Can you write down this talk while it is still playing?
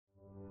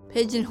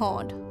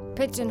Pigeonholed.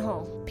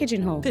 Pigeonhole.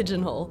 Pigeonhole.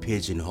 Pigeonhole.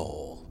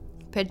 Pigeonhole.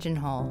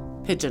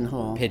 Pigeonhole.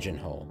 Pigeonhole.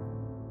 Pigeonhole.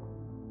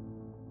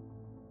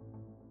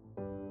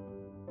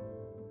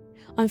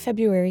 On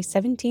February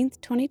 17th,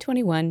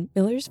 2021,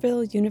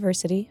 Millersville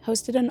University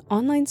hosted an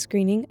online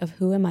screening of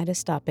Who Am I to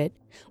Stop It,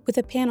 with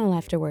a panel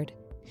afterward.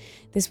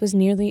 This was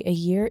nearly a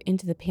year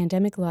into the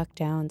pandemic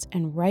lockdowns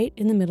and right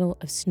in the middle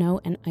of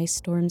snow and ice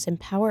storms and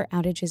power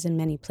outages in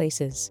many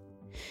places.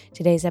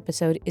 Today's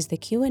episode is the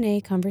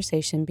Q&A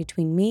conversation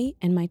between me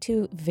and my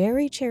two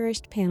very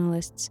cherished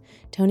panelists,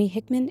 Tony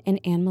Hickman and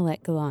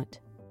Anne-Millette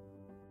Gallant.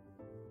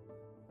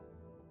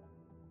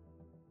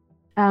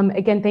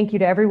 Again, thank you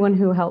to everyone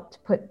who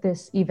helped put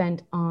this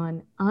event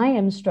on. I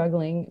am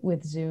struggling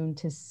with Zoom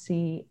to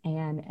see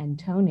Anne and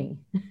Tony,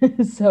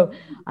 so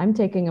I'm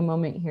taking a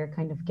moment here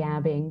kind of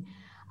gabbing.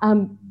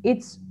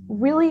 It's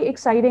really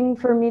exciting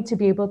for me to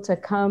be able to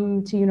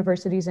come to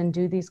universities and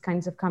do these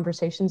kinds of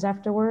conversations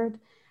afterward.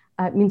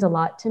 It means a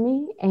lot to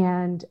me,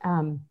 and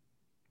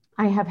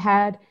I have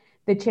had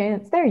the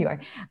chance, there you are,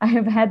 I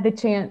have had the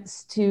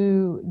chance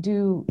to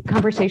do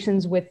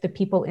conversations with the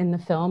people in the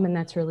film, and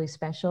that's really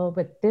special,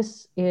 but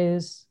this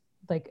is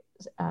like,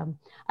 I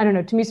don't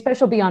know, to me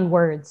special beyond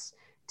words,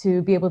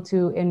 to be able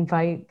to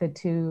invite the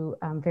two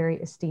very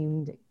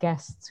esteemed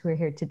guests who are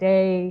here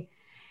today.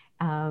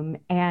 And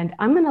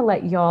I'm gonna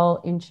let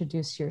y'all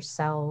introduce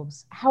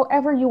yourselves,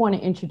 however you wanna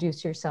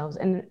introduce yourselves,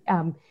 and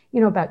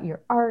about your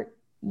art,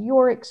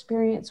 your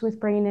experience with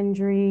brain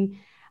injury.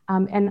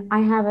 And I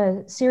have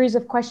a series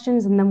of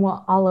questions, and then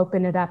I'll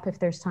open it up if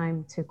there's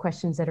time to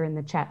questions that are in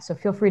the chat. So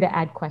feel free to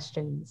add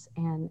questions.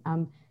 And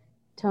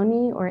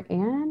Tony or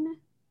Anne,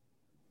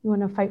 you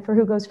want to fight for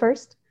who goes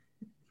first?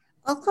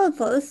 I'll go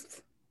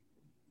first,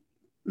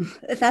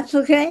 if that's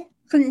okay.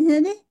 Can you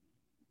hear me?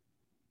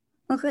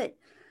 Okay.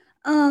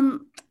 I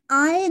am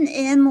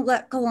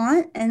Anne-Millette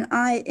Gallant, and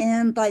I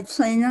am by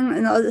training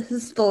an art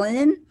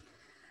historian.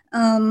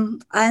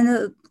 I'm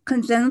a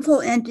congenital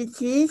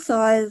amputee, so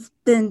I've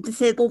been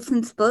disabled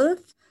since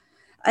birth.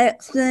 I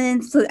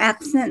experienced an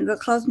accident that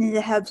caused me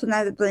to have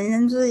traumatic brain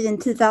injury in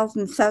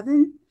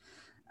 2007.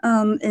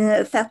 And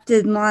it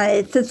affected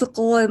my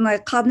physical and my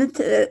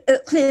cognitive,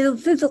 it created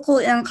physical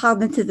and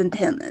cognitive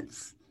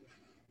impairments.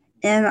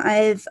 And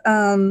I've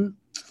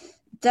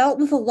dealt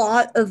with a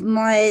lot of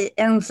my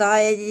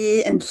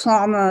anxiety and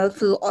trauma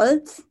through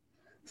art,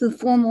 through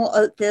formal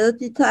art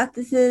therapy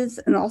practices,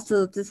 and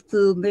also just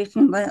through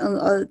making my own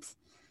art.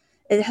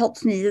 It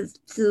helps me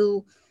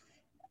to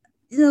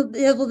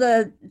be able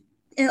to,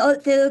 in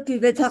art therapy,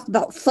 they talk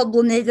about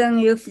sublimating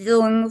your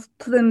feelings,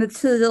 putting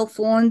material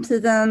form to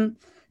them,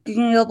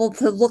 being able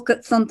to look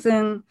at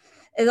something.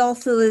 It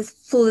also is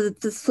sort of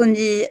just for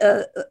me,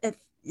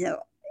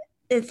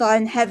 if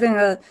I'm having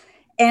a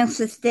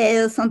anxious day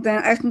or something,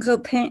 I can go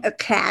paint a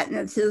cat and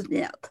it cheers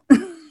me up.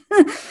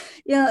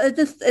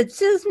 It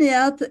cheers me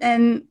up,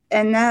 and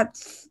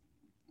that's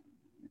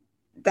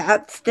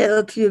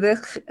therapeutic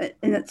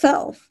in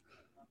itself.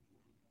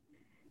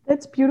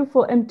 That's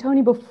beautiful. And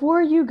Tony,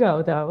 before you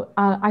go though,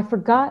 I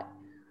forgot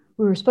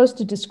we were supposed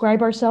to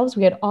describe ourselves.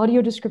 We had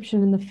audio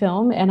description in the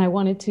film, and I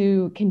wanted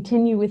to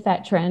continue with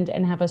that trend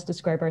and have us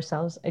describe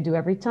ourselves. I do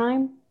every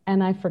time,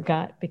 and I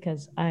forgot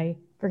because I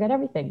forget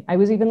everything. I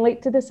was even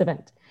late to this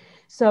event.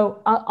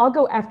 So I'll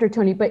go after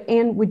Tony, but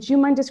Anne, would you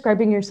mind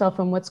describing yourself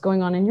and what's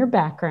going on in your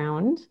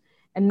background?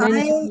 And then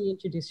Tony,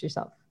 introduce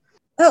yourself.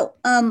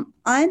 I'm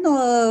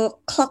a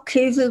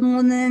Caucasian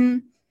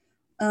woman.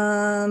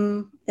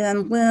 And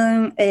I'm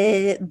wearing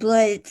a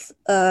bright,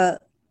 what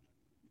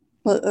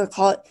do I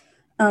call it,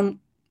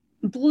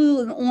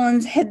 blue and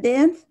orange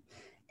headband.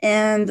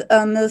 And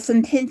there's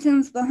some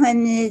paintings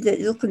behind me that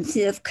you can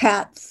see of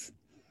cats.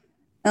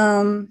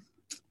 And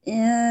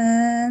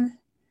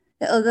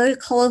they are very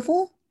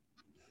colorful.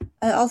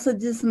 I also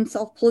do some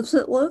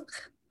self-portrait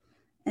work.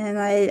 And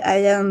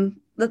I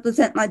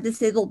represent my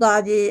disabled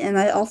body, and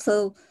I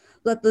also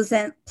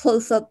represent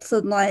close-ups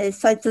of my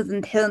sites of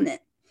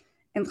impairment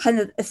and kind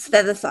of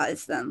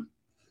aestheticize them.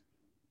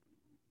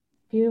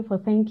 Beautiful.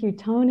 Thank you,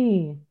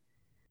 Tony.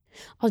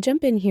 I'll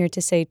jump in here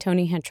to say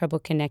Tony had trouble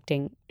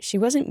connecting. She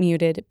wasn't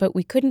muted, but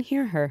we couldn't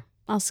hear her.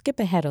 I'll skip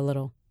ahead a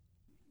little.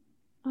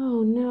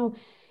 Oh, no.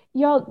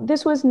 Y'all,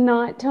 this was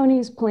not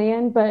Tony's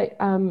plan, but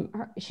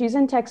she's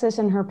in Texas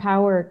and her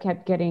power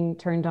kept getting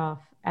turned off,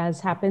 as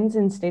happens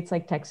in states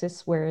like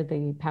Texas where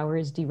the power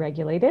is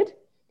deregulated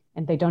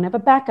and they don't have a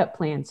backup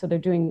plan. So they're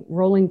doing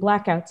rolling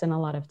blackouts in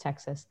a lot of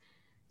Texas.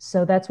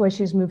 So that's why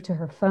she's moved to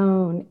her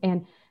phone,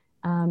 and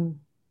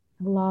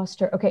lost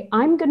her. Okay,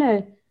 I'm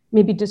gonna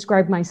maybe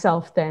describe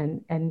myself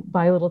then and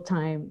buy a little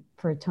time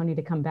for Tony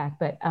to come back.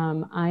 But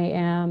I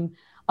am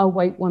a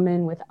white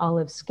woman with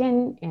olive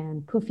skin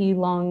and poofy,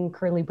 long,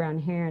 curly brown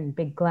hair and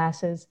big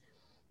glasses.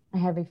 I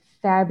have a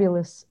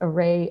fabulous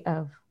array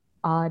of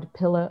odd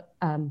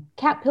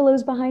cat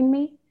pillows behind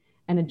me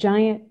and a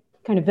giant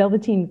kind of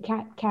velveteen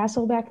cat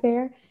castle back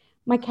there.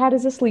 My cat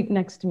is asleep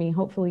next to me.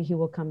 Hopefully he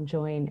will come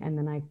join, and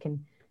then I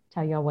can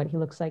tell y'all what he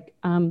looks like.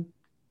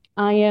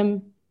 I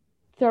am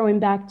throwing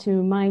back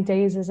to my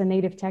days as a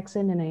native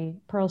Texan in a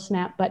pearl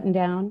snap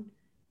button-down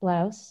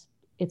blouse.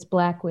 It's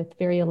black with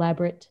very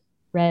elaborate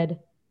red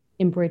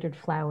embroidered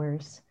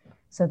flowers.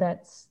 So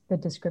that's the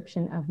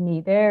description of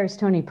me. There's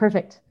Tony,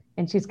 perfect.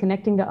 And she's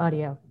connecting to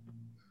audio.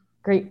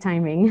 Great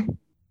timing.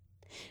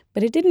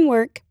 But it didn't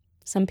work.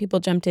 Some people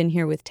jumped in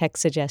here with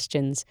text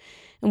suggestions.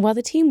 And while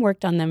the team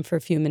worked on them for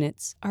a few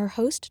minutes, our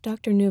host,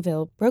 Dr.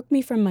 Neuville, broke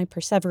me from my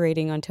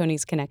perseverating on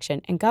Tony's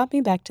connection and got me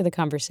back to the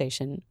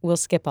conversation. We'll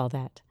skip all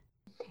that.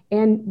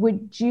 And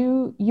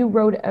you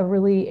wrote a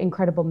really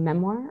incredible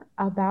memoir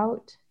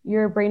about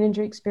your brain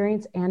injury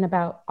experience and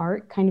about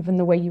art, kind of in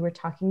the way you were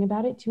talking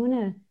about it. Do you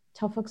want to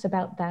tell folks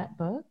about that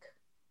book?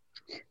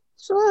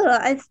 Sure.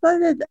 It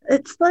started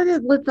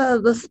with a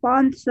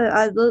response that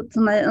I wrote to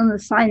my own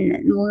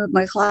assignment in one of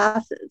my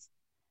classes.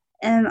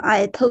 And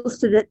I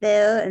posted it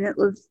there, and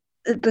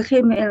it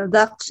became an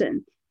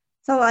introduction.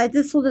 So I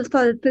just sort of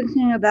started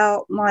thinking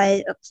about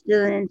my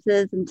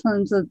experiences in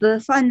terms of the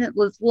assignment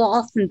was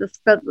loss and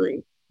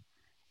discovery.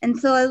 And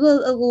so I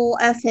wrote a little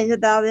essay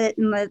about it,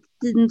 and my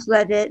students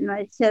read it, and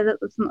I shared it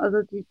with some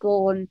other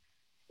people, and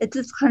it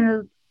just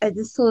I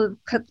just sort of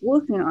kept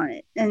working on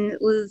it. And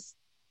it was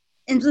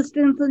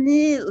interesting for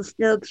me, it was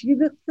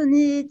therapeutic for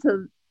me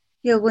to,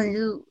 when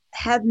you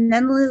have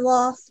memory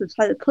loss, to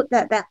try to put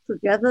that back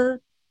together,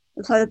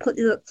 to try to put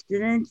your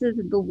experiences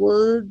into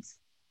words,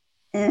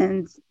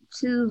 and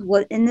choose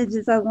what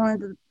images I wanted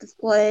to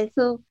display.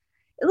 So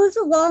it was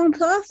a long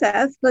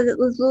process, but it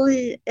was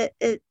really,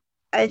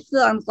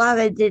 I'm glad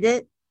I did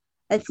it.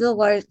 I feel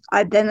like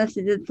I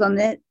benefited from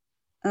it.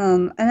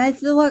 And I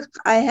feel like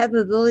I have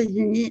a really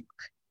unique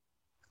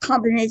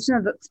combination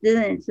of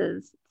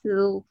experiences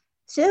to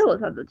share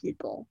with other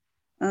people.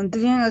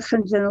 Being a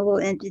congenital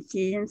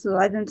amputee, and so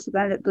I've been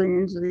traumatic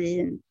brain injury,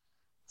 and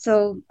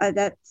so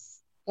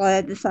that's why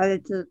I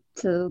decided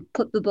to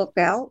put the book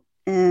out.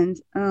 And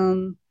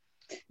can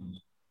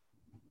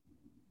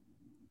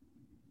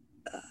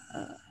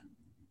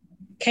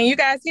you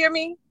guys hear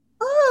me?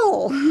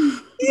 Oh,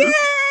 yeah.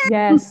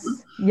 Yes.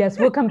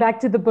 We'll come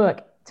back to the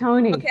book.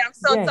 Tony. Okay, I'm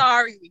so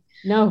sorry.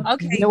 No,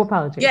 okay. No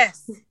apologies.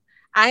 Yes,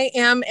 I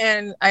am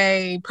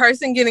a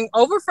person getting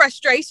over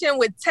frustration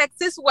with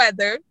Texas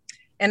weather,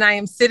 and I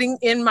am sitting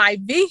in my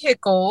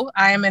vehicle.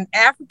 I am an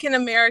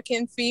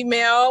African-American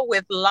female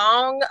with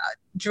long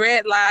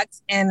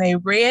dreadlocks and a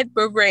red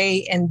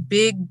beret and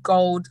big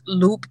gold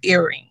loop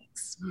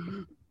earrings.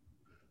 Mm-hmm.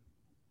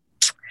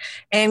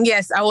 And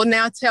yes, I will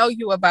now tell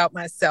you about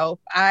myself.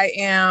 I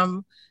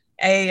am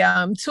a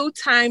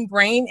 2-time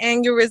brain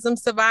aneurysm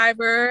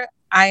survivor.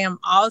 I am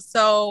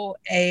also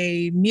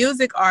a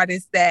music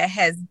artist that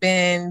has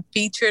been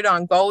featured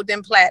on gold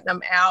and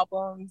platinum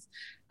albums.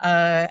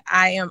 I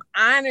am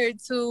honored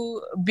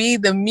to be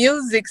the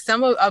music,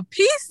 a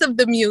piece of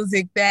the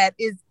music that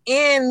is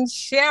in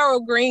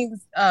Cheryl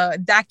Green's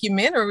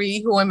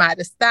documentary, Who Am I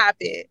to Stop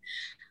It?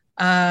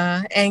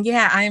 And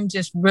yeah, I am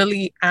just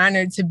really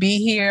honored to be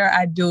here.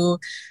 I do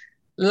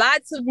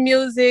lots of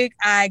music.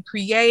 I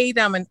create.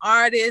 I'm an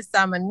artist.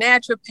 I'm a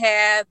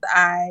naturopath.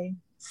 I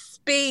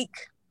speak.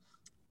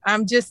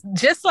 I'm just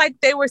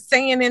like they were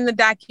saying in the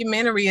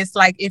documentary. It's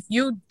like if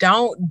you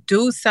don't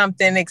do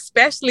something,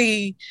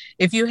 especially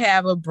if you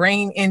have a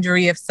brain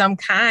injury of some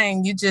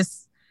kind, you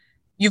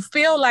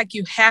feel like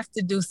you have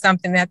to do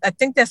something. I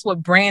think that's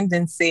what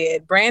Brandon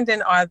said.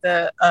 Brandon or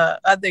the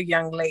other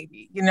young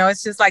lady.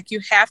 It's just like you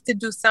have to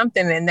do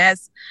something. And I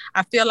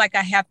feel like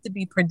I have to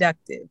be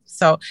productive.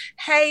 So,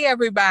 hey,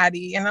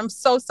 everybody. And I'm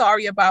so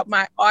sorry about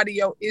my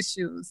audio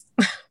issues.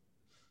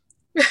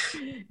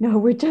 No,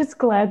 we're just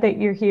glad that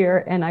you're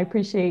here. And I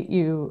appreciate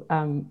you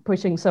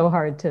pushing so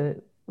hard to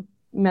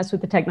mess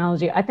with the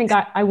technology. I think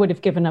I would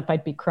have given up.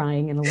 I'd be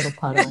crying in a little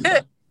puddle.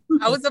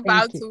 I was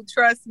about to,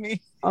 trust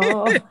me.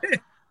 Oh.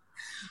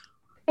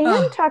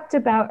 Anne talked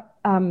about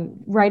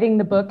writing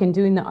the book and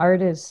doing the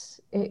art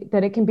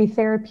that it can be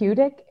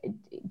therapeutic.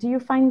 Do you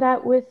find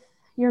that with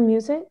your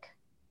music?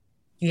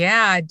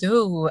 Yeah, I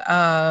do.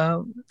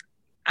 I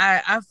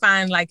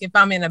find like if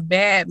I'm in a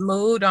bad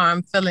mood or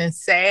I'm feeling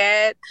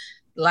sad,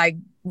 like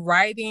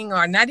writing,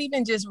 or not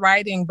even just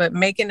writing, but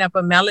making up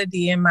a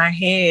melody in my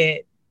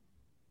head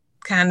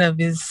kind of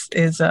is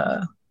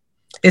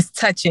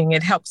touching.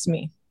 It helps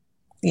me.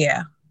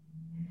 Yeah.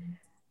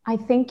 I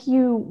think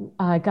you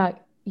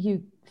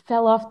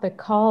fell off the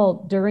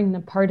call during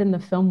the part in the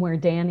film where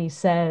Danny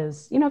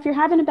says, if you're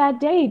having a bad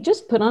day,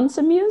 just put on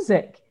some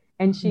music.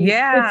 And she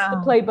hits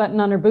the play button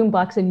on her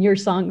boombox and your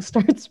song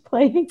starts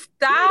playing.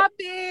 Stop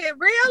it.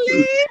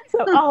 Really?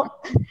 So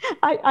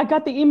I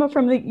got the email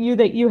from you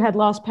that you had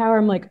lost power.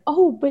 I'm like,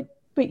 oh, but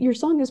your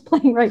song is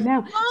playing right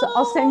now. Oh, so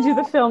I'll send you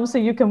the film so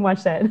you can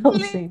watch that. I'll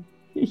see.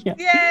 Yeah.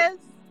 Yes.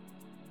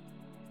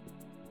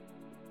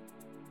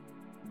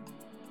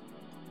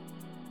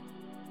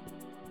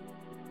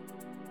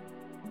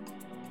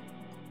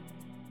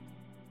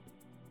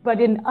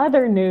 But in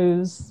other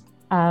news,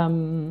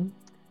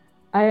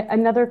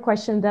 another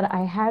question that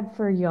I had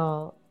for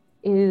y'all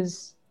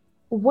is,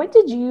 what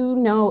did you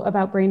know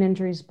about brain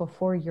injuries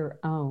before your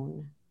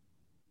own?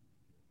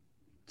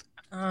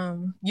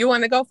 You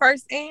want to go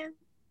first, Anne?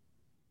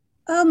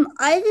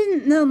 I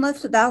didn't know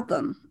much about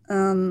them.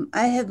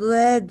 I had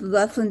read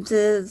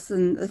references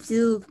and a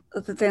few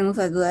of the things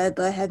I'd read,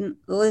 but I hadn't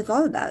really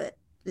thought about it,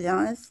 to be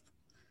honest.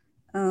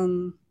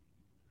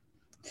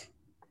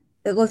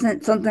 It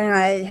wasn't something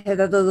I had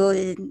ever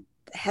really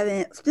had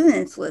an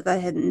experience with. I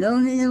hadn't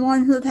known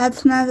anyone who had had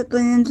traumatic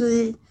brain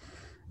injury.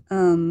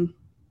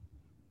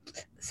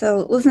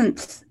 So it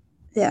wasn't,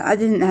 I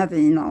didn't have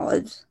any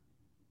knowledge.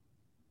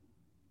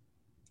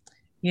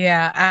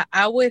 Yeah,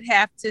 I would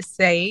have to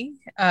say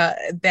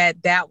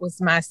that was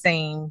my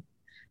same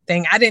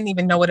thing. I didn't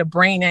even know what a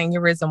brain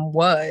aneurysm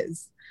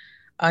was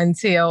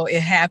until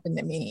it happened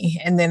to me.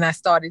 And then I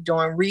started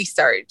doing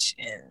research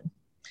and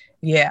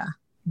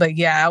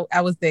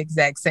I was the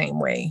exact same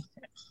way.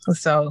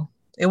 So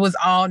it was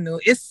all new.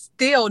 It's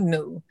still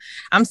new.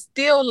 I'm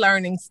still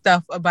learning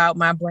stuff about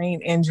my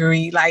brain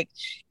injury. Like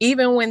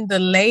even when the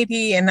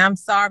lady, and I'm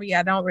sorry,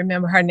 I don't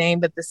remember her name,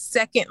 but the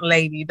second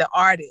lady, the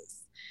artist,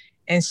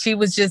 and she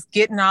was just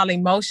getting all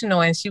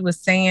emotional and she was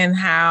saying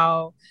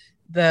how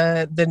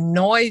the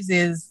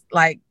noises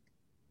like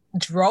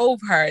drove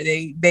her.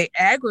 They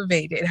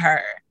aggravated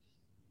her.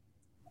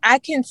 I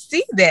can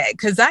see that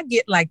because I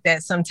get like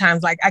that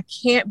sometimes. Like I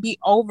can't be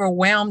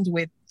overwhelmed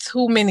with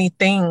too many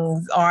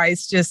things, or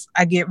it's just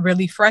I get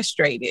really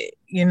frustrated,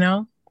 you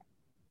know?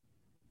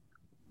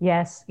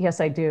 Yes,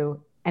 I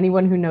do.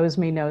 Anyone who knows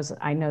me knows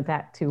I know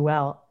that too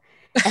well.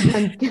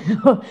 And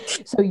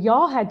so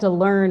y'all had to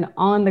learn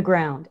on the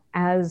ground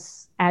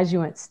as you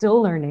went, still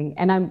learning.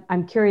 And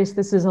I'm curious.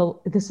 This is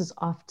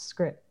off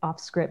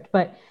script,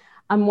 but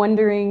I'm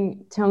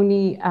wondering,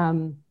 Tony,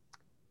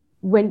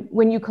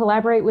 when you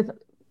collaborate with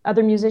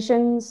other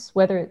musicians,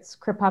 whether it's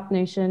Crip Hop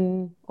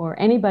Nation or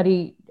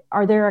anybody,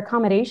 are there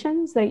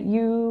accommodations that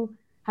you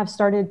have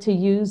started to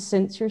use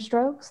since your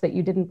strokes that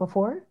you didn't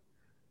before?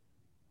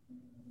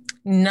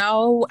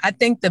 No, I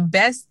think the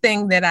best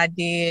thing that I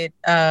did,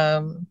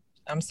 I'm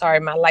sorry,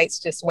 my lights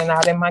just went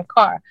out in my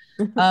car.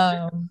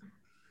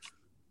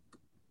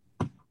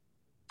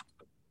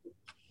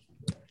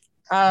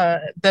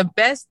 The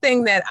best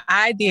thing that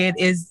I did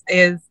is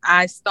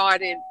I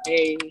started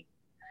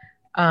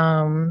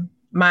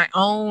my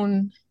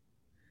own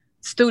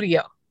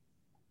studio.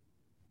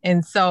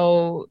 And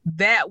so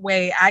that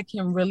way I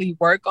can really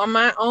work on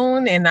my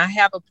own, and I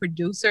have a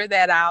producer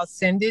that I'll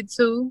send it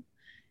to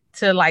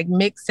like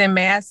mix and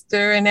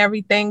master and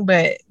everything.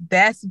 But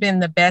that's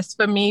been the best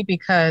for me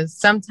because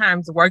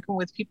sometimes working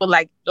with people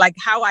like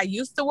how I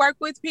used to work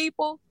with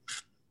people,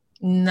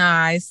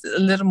 it's a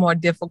little more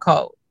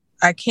difficult.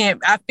 I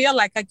feel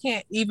like I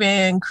can't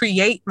even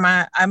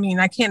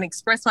I can't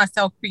express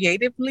myself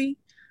creatively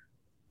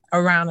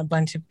around a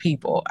bunch of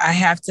people. I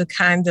have to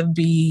kind of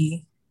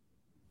be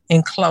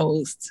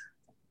enclosed.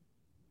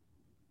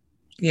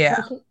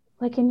 Yeah.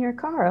 Like in your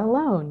car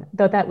alone,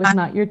 though that was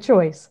not your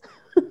choice.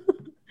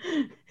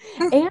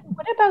 And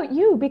what about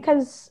you?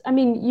 Because, I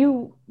mean,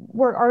 you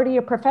were already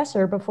a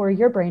professor before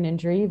your brain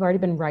injury. You've already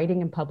been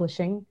writing and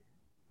publishing.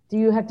 Do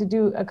you have to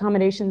do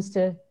accommodations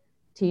to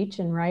teach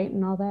and write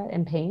and all that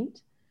and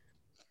paint?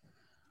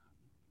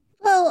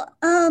 Well,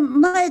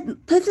 my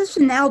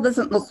position now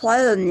doesn't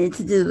require me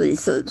to do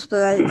research,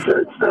 but I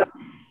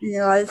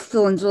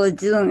still enjoy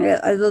doing it.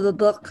 I wrote a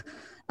book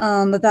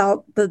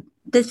about the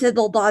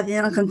digital body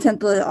and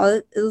contemporary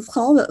art, it was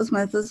called. It was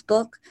my first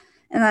book.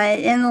 And I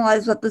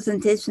analyzed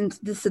representations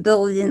of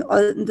disability in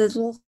art and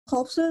visual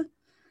culture.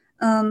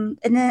 And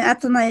then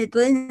after my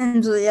brain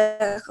injury,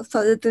 I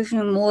started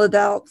thinking more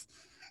about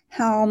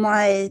how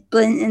my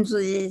brain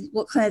injury,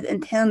 what kind of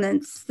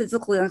impairments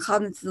physically and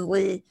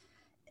cognitively,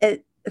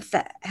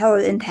 how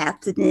it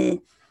impacted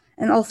me.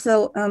 And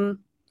also,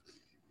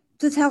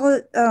 just how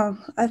it,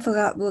 I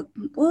forgot, what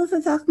was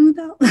I talking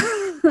about?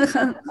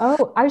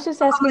 Oh, I was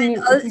just asking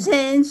you.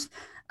 Change.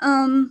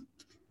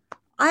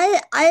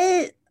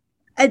 I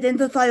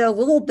identified a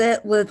little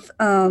bit with,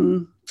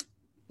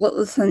 what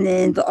was her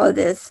name, the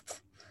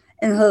artist,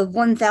 and her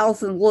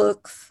 1,000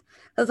 works.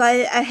 Because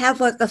I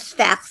have like a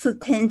stacks of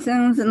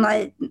paintings in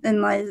my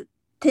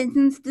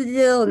painting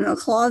studio in a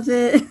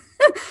closet.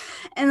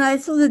 And I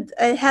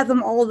have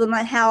them all over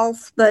my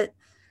house, but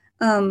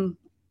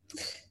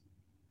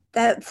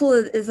that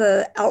sort of is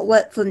an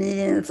outlet for me,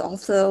 and it's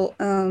also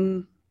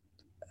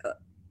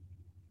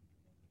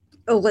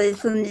a way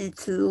for me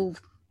to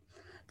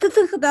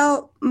think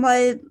about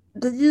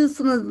to use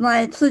some of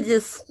my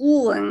previous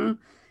schooling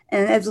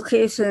and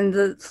education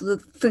to sort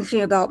of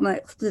thinking about my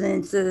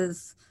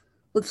experiences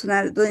with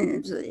traumatic brain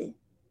injury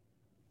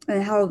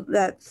and how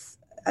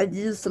I'd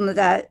use some of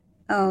that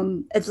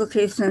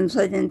education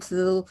trying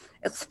to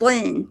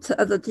explain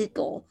to other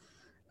people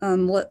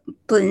what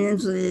brain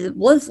injury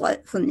was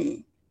like for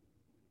me.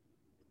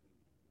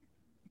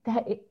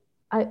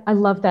 I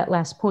love that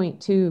last point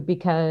too,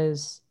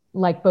 because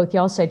like both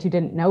y'all said, you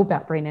didn't know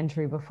about brain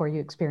injury before you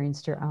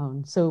experienced your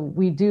own. So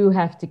we do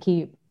have to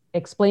keep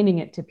explaining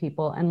it to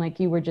people. And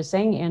like you were just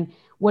saying, Anne,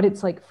 what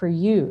it's like for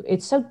you,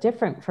 it's so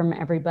different from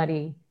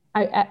everybody.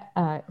 It's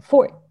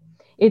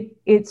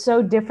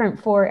so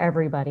different for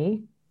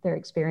everybody. their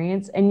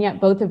experience. And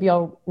yet both of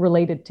y'all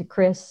related to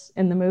Chris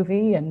in the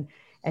movie and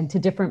to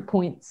different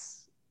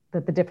points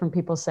that the different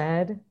people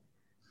said.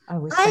 I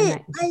always find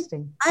that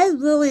interesting. I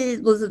really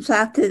was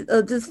attracted,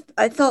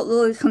 I felt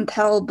really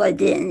compelled by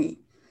Danny.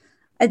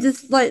 I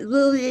just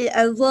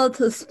I loved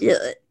her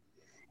spirit.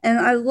 And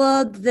I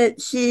loved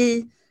that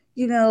she,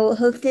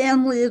 her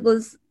family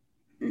was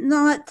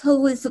not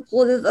totally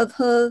supportive of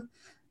her.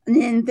 I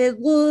mean, they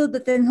were,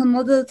 but then her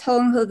mother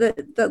telling her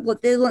that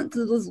what they went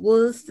through was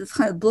worse just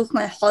kind of broke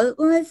my heart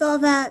when I saw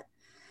that.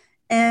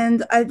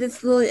 And I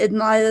just really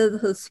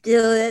admired her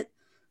spirit,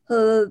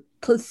 her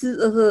pursuit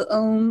of her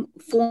own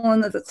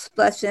form of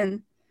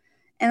expression.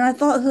 And I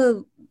thought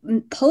her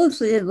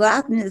poetry and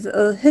rap music,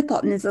 or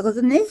hip-hop music was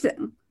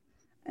amazing.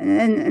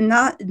 And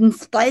not in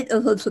spite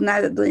of her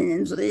traumatic brain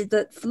injury,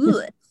 but through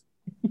it.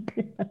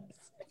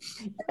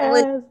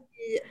 Yes.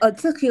 She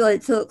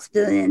articulates her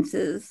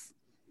experiences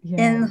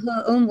in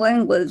her own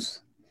language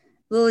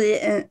really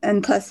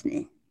impressed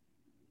me.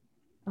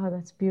 Oh,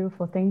 that's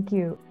beautiful. Thank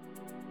you.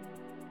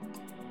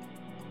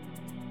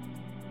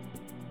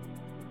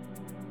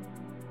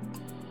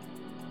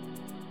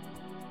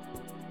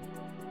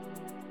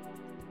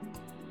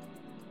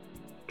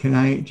 Can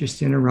I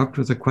just interrupt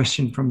with a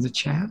question from the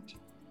chat?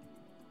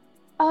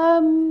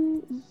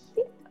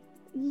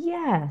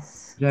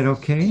 Yes. Is that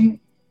okay?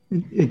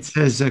 It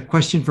says a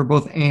question for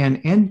both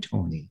Anne and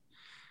Tony.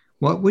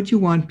 What would you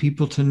want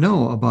people to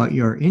know about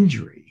your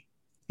injury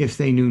if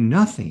they knew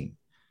nothing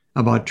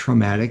about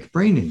traumatic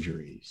brain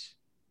injuries?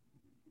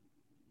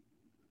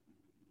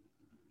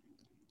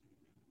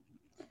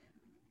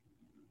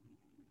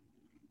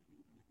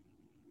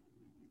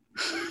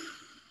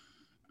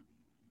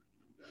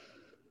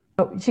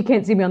 Oh, she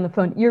can't see me on the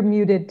phone. You're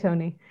muted,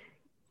 Tony.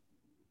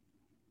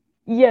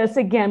 Yes,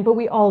 again, but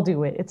we all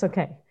do it. It's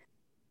okay.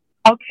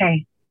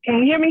 Okay. Can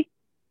you hear me?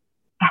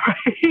 All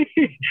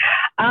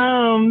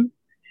right.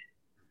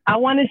 I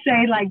want to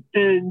say, like,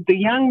 the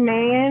young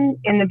man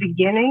in the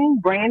beginning,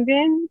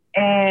 Brandon,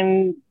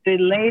 and the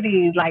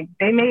lady, like,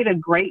 they made a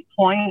great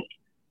point.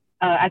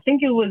 I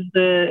think it was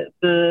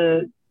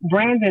the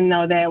Brandon,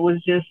 though, that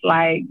was just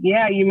like,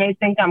 yeah, you may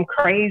think I'm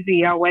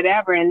crazy or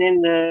whatever. And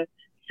then the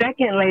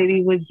second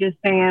lady was just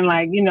saying,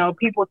 like,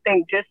 people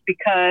think just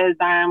because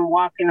I'm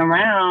walking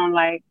around,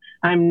 like,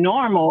 I'm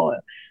normal.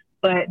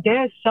 But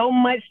there's so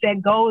much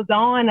that goes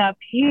on up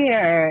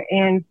here.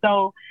 And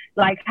so,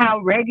 like,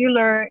 how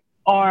regular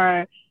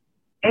or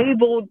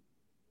able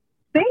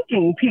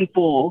thinking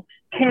people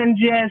can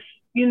just,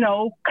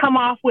 come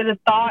off with a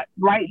thought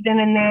right then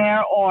and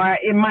there, or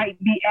it might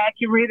be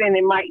accurate and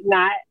it might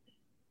not.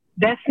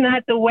 That's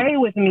not the way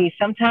with me.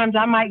 Sometimes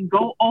I might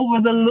go over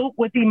the loop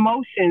with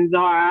emotions,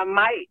 or I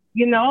might,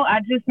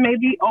 I just may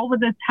be over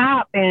the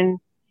top, and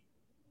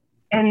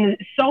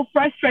it's so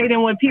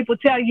frustrating when people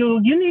tell you,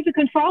 you need to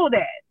control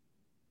that.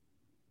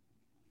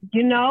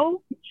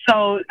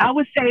 So I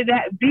would say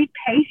that be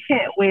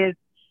patient with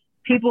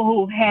people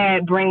who've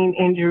had brain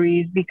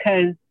injuries,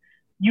 because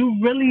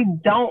you really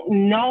don't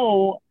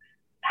know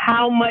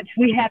how much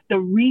we have to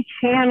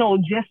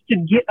rechannel just to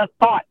get a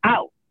thought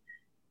out.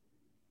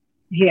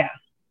 Yeah.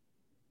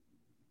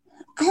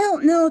 I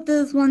don't know if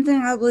there's one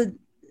thing I would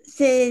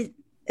say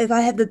if I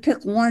had to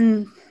pick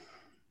one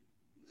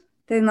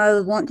thing I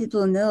would want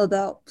people to know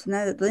about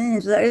traumatic brain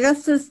injury. I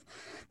guess just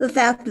the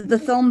fact that the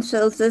film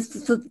shows this,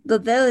 the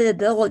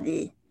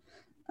variability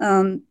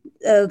of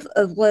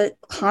what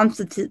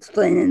constitutes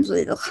brain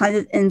injury, the kind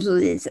of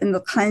injuries and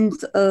the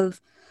kinds of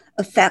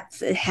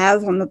effects it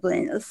has on the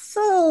brain is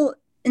so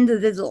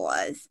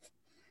individualized.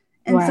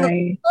 And so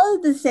it's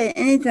hard to say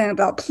anything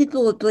about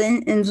people with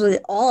brain injury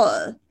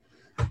are,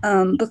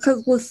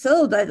 because we're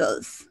so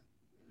diverse.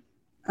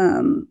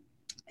 And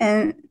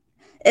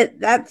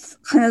that's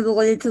kind of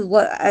related to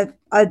what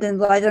I've been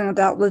writing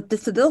about with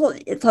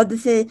disability. It's hard to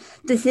say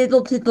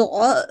disabled people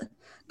are,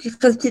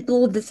 because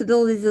people with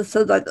disabilities are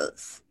so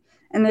diverse.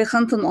 And they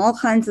come from all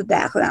kinds of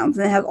backgrounds,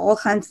 and they have all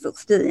kinds of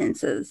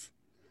experiences.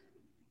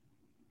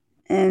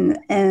 And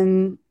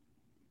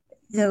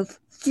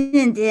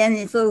seeing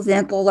Danny, for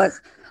example, like,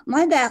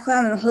 my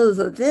background and hers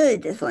are very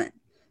different.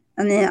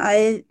 I mean,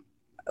 I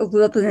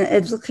grew up in an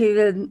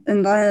educated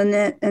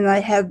environment, and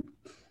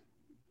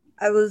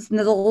I was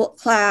middle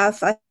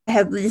class. I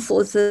had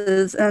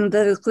resources, and I'm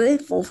very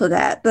grateful for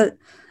that. But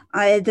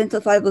I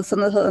identified with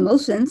some of her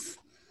emotions,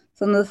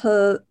 some of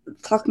her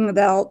talking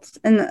about,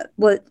 and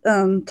what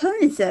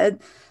Tony said.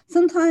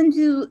 Sometimes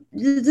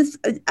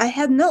I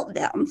have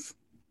meltdowns.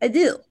 I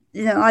do.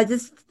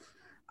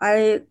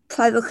 I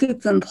try to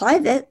keep them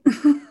private,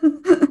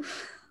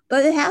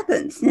 but it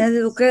happens.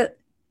 You'll get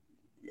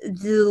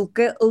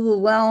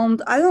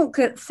overwhelmed. I don't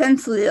get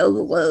sensory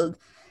overload,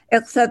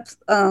 except,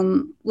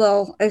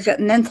 I get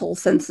mental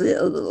sensory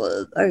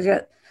overload.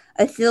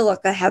 I feel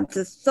like I have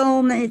just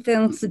so many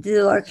things to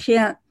do. I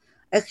can't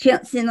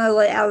see my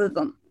way out of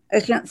them. I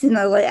can't see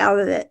my way out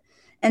of it.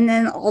 And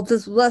then I'll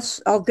just rush.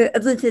 I'll get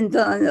everything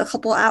done in a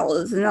couple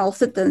hours, and I'll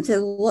sit there and say,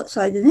 well, what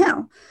should I do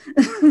now?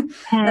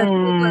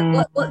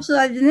 What should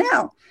I do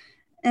now?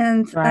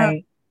 And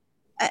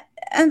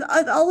and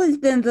I've always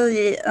been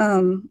very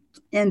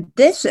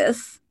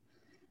ambitious,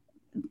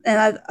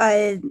 and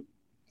I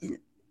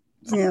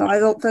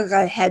don't think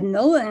I had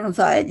no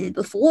anxiety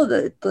before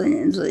the brain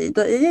injury,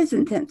 but it is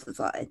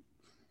intensified.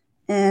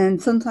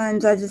 And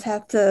sometimes I just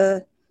have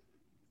to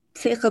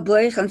take a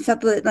break and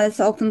separate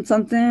myself from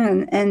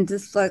something and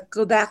just like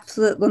go back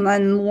to it when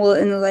I'm more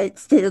in the right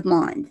state of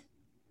mind.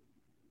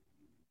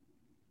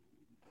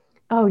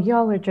 Oh,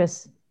 y'all are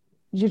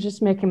you're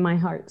just making my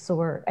heart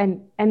soar.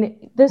 And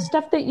the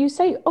stuff that you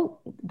say, oh,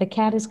 the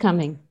cat is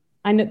coming.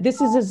 I know this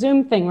is a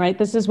Zoom thing, right?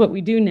 This is what we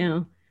do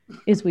now,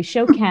 is we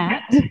show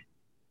Cat.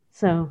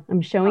 So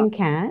I'm showing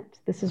Cat.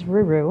 This is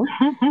Ruru.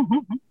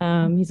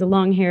 He's a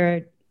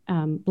long-haired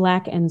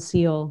black and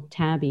seal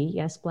tabby.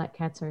 Yes, black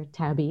cats are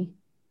tabby.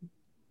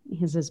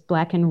 His is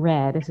black and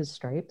red as his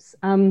stripes.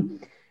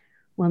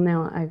 Well,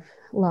 now I've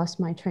lost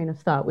my train of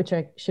thought, which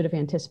I should have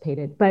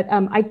anticipated. But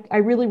I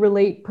really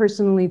relate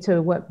personally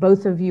to what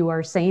both of you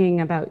are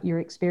saying about your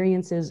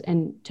experiences.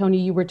 And Tony,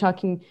 you were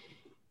talking,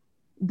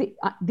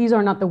 these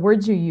are not the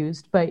words you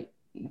used, but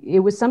it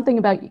was something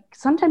about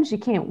sometimes you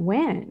can't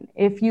win.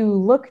 If you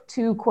look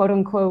too quote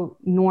unquote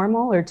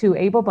normal or too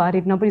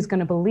able-bodied, nobody's going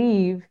to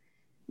believe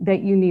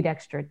that you need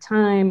extra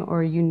time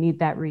or you need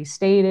that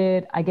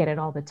restated. I get it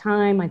all the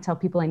time. I tell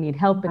people I need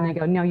help and they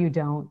go, no, you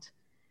don't.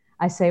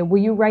 I say,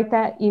 will you write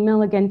that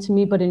email again to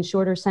me, but in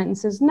shorter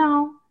sentences?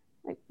 No,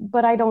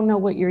 but I don't know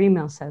what your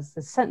email says.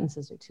 The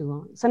sentences are too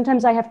long.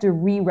 Sometimes I have to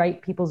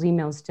rewrite people's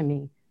emails to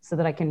me so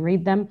that I can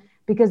read them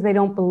because they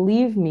don't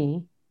believe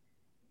me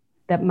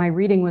that my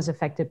reading was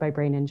affected by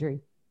brain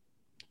injury.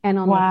 And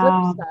on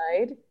the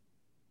flip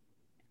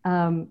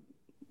side,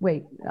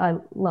 wait, I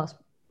lost.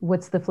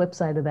 What's the flip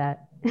side of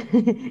that?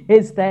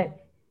 Is that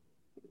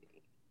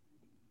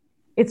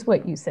it's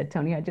what you said,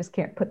 Tony. I just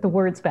can't put the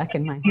words back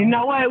in my head. You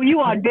know what? You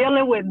are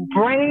dealing with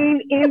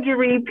brain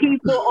injury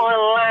people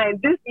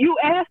online. You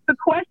asked the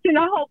question.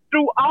 I hope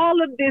through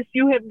all of this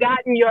you have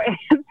gotten your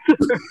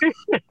answer.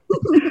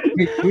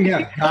 We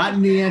have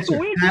gotten the answer.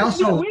 We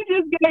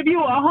just gave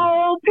you a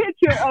whole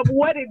picture of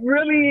what it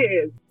really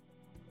is.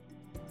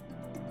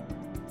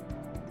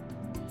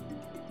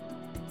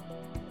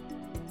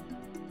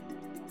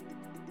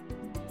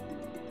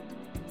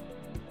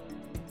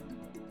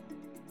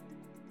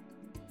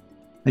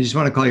 I just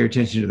want to call your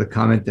attention to the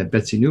comment that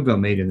Betsy Newville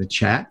made in the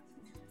chat,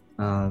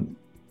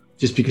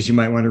 just because you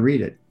might want to read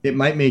it. It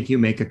might make you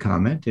make a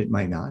comment. It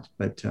might not,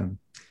 but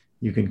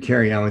you can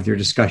carry on with your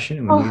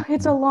discussion.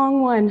 It's a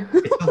long one.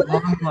 It's a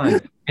long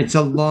one. It's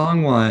a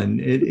long one.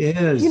 It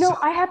is. You know,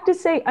 I have to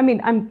say, I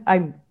mean,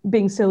 I'm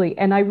being silly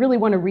and I really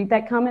want to read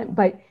that comment,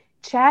 but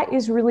chat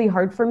is really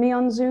hard for me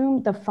on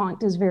Zoom. The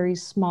font is very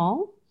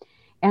small.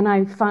 And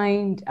I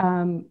find,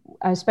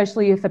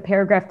 especially if a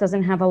paragraph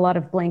doesn't have a lot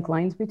of blank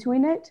lines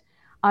between it,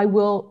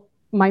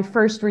 my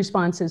first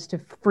response is to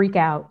freak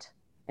out.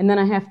 And then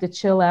I have to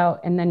chill out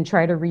and then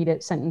try to read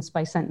it sentence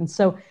by sentence.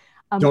 So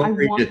don't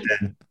read it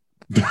then.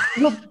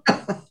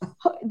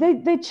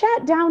 The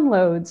chat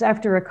downloads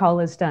after a call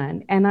is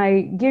done. And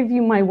I give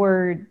you my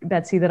word,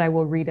 Betsy, that I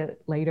will read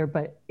it later,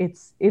 but it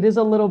is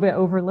a little bit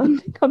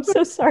overloading. I'm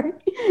so sorry.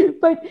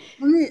 But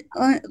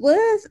what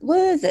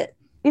is it?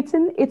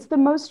 It's the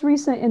most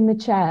recent in the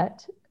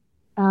chat.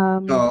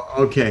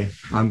 Okay.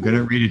 I'm going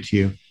to read it to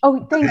you.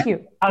 Oh, thank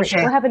you.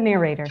 Okay. We'll have a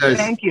narrator.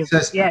 Thank you.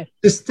 Yes.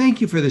 Just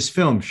thank you for this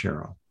film,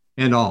 Cheryl,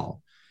 and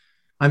all.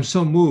 I'm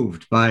so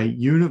moved by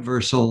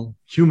universal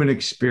human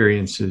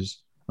experiences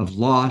of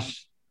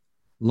loss,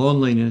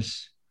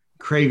 loneliness,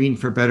 craving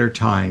for better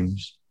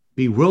times,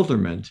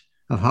 bewilderment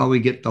of how we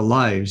get the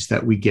lives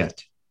that we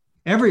get.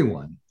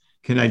 Everyone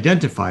can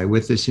identify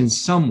with this in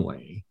some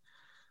way,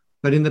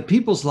 but in the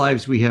people's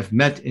lives we have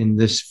met in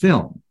this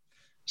film,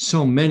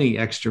 so many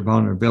extra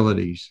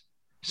vulnerabilities,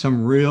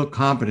 some real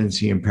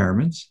competency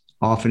impairments,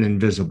 often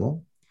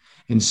invisible,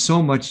 and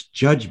so much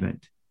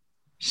judgment,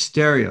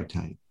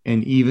 stereotype,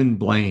 and even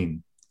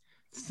blame.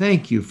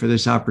 Thank you for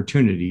this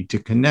opportunity to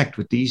connect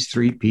with these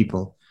three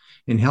people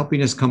in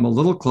helping us come a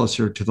little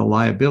closer to the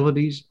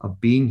liabilities of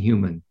being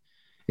human.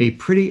 A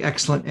pretty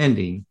excellent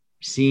ending,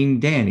 seeing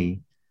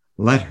Danny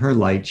let her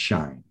light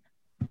shine.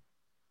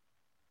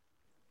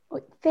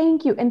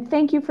 Thank you. And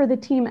thank you for the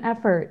team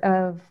effort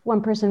of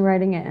one person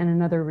writing it and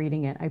another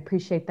reading it. I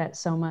appreciate that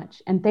so much.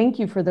 And thank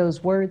you for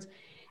those words.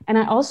 And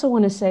I also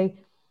want to say,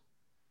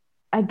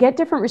 I get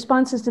different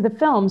responses to the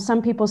film.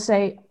 Some people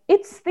say,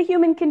 it's the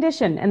human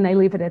condition, and they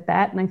leave it at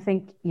that. And I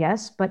think,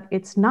 yes, but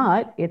it's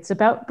not. It's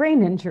about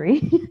brain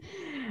injury.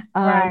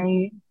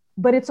 Right.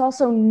 But it's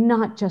also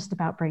not just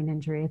about brain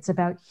injury. It's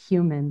about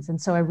humans. And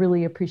so I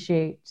really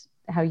appreciate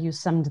how you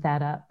summed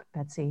that up,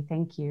 Betsy.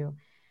 Thank you.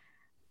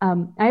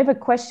 I have a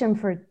question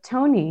for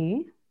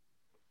Tony.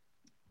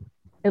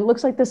 It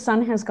looks like the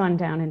sun has gone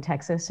down in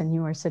Texas and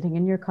you are sitting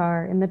in your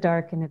car in the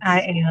dark and it's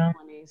I am.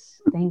 20s.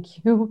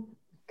 Thank you.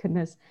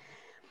 Goodness.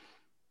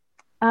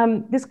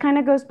 This kind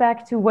of goes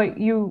back to what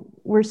you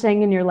were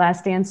saying in your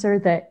last answer,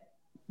 that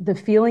the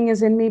feeling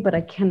is in me, but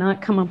I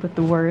cannot come up with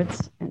the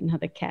words. And now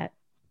the cat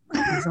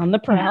is on the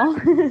prowl.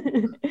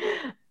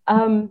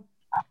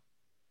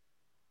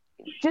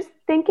 just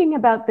thinking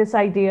about this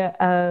idea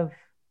of,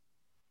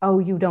 oh,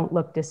 you don't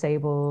look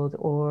disabled,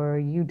 or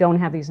you don't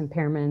have these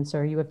impairments,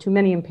 or you have too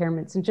many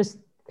impairments, and just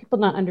people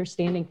not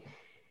understanding.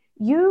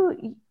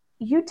 You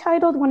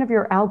titled one of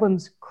your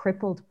albums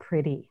Crippled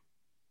Pretty.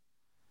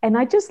 And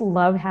I just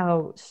love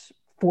how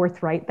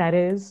forthright that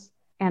is.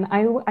 And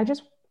I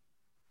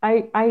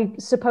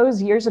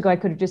suppose years ago I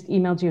could have just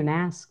emailed you and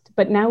asked,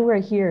 but now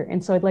we're here.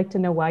 And so I'd like to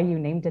know why you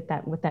named it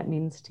that, what that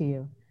means to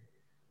you.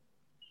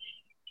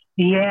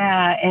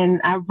 Yeah,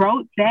 and I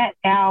wrote that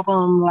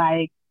album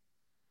like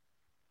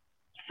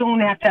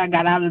soon after I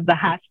got out of the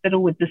hospital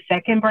with the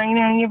second brain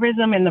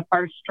aneurysm and the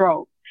first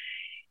stroke.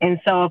 And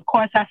so, of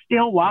course, I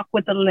still walk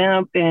with a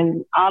limp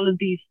and all of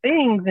these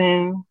things.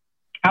 And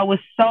I was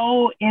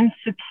so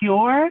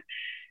insecure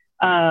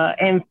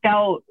and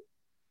felt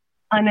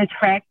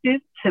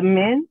unattractive to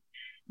men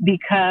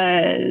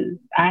because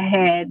I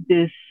had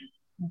this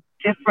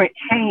different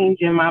change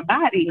in my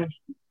body.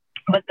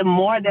 But the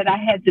more that I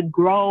had to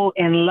grow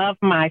and love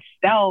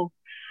myself,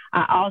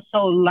 I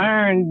also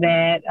learned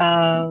that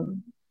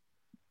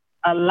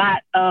a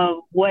lot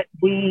of what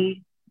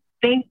we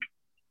think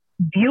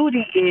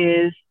beauty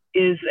is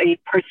a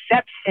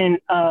perception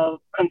of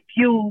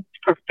confused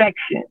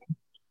perfection.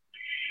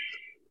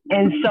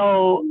 And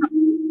so,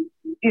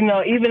 you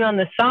know, even on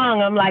the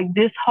song, I'm like,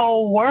 this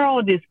whole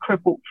world is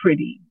crippled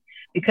pretty,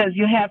 because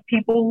you have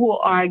people who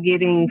are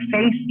getting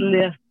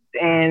facelifts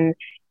and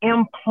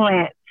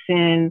implants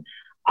and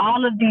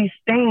all of these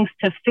things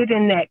to fit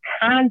in that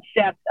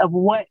concept of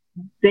what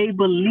they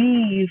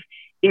believe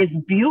is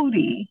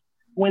beauty,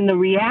 when the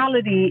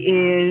reality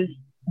is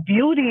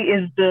beauty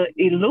is the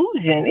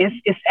illusion.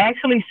 It's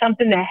actually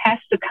something that has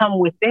to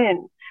come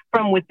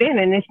from within.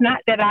 And it's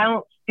not that I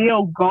don't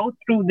still go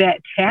through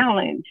that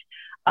challenge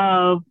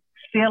of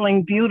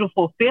feeling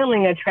beautiful,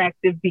 feeling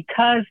attractive,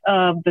 because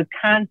of the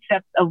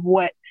concept of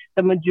what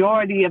the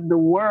majority of the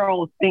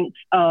world thinks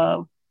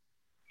of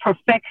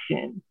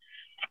perfection.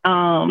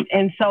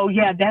 And so,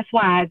 yeah, that's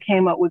why I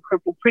came up with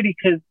Crippled Pretty,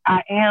 because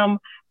I am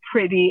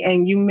pretty,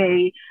 and you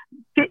may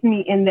fit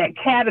me in that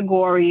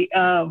category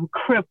of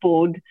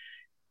crippled,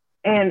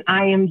 and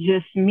I am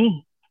just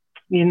me,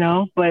 you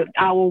know, but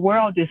our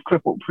world is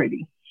crippled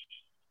pretty.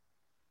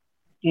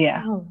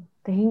 Yeah. Oh,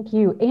 thank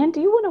you. Anne,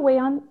 do you want to weigh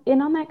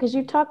in on that? Because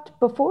you talked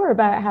before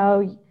about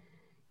how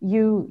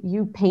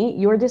you paint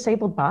your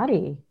disabled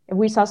body.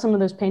 We saw some of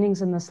those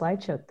paintings in the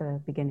slideshow at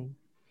the beginning.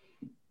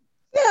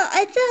 Yeah,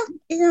 I felt,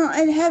 you know,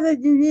 I'd had a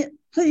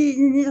pretty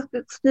unique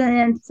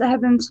experience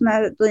having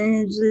traumatic brain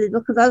injury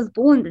because I was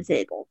born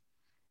disabled.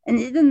 And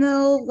even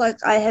though, like,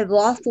 I had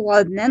lost a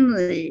lot of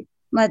memory,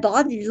 my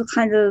body was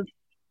kind of,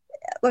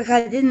 like,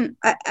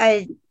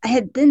 I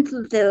had been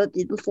through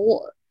therapy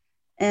before,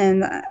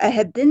 and I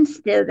had been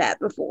stared at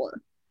before.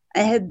 I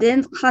had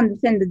been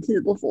condescended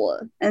to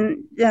before.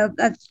 And, you know,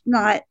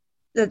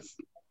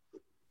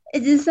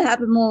 it used to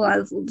happen more when I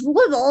was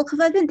little, because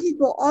I think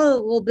people are a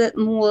little bit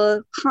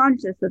more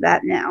conscious of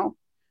that now.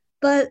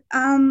 But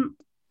I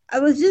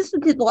was used to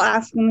people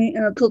asking me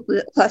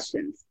inappropriate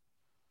questions.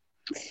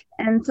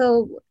 And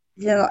so,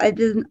 you know, I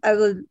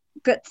would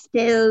get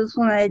stares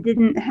when I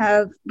didn't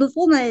have,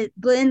 before my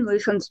brain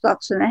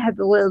reconstruction, I had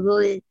to wear a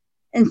really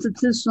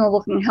institutional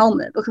looking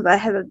helmet because I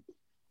had a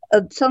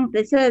chunk.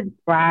 They said,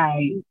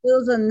 right. There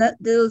was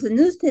a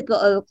newspaper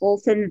article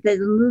saying that they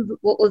removed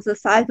what was the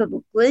size of a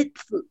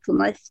grapefruit from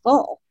my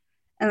skull.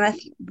 And I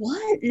said,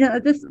 what? You know,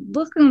 just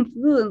looking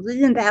through and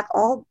reading back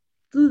all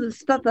through the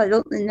stuff I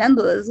don't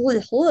remember is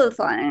really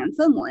horrifying in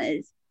some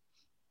ways.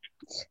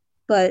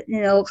 But,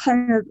 you know,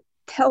 kind of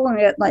telling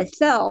it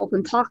myself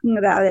and talking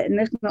about it and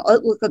making an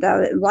artwork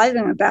about it and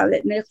writing about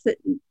it makes it,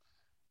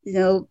 you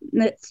know,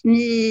 makes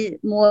me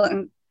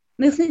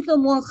feel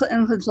more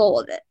in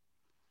control of it.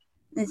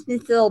 Makes me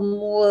feel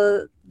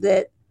more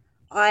that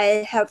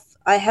I have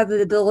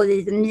the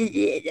ability to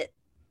mediate it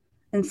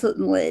in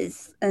certain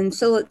ways and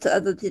show it to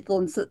other people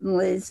in certain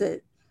ways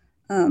that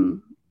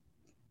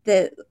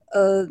that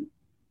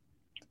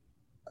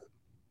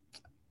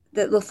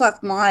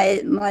reflect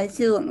my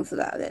feelings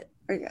about it,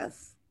 I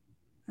guess.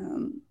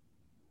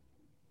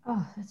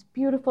 Oh, that's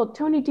beautiful.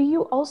 Tony, do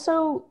you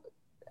also,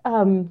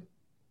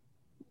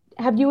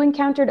 have you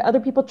encountered other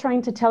people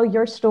trying to tell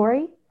your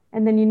story,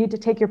 and then you need to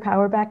take your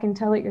power back and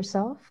tell it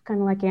yourself? Kind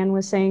of like Anne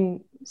was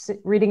saying,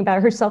 reading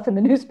about herself in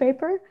the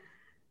newspaper?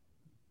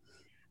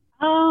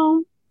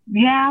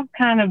 Yeah, I've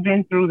kind of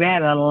been through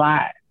that a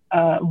lot.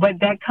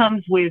 But that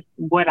comes with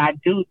what I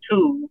do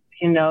too,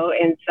 you know?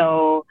 And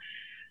so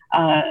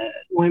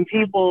when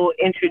people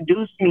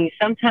introduce me,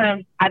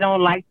 sometimes I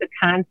don't like the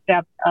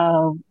concept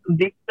of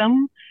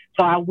victim,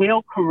 so I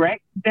will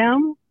correct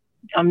them.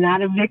 I'm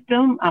not a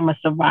victim, I'm a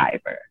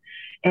survivor.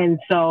 And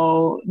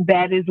so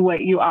that is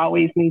what you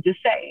always need to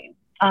say.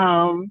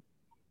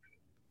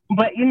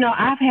 But, you know,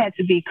 I've had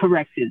to be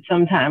corrected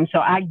sometimes. So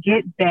I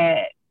get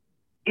that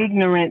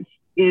ignorance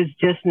is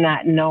just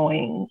not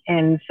knowing.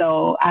 And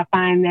so I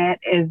find that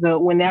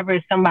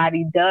whenever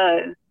somebody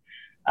does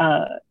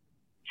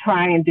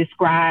try and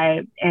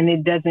describe and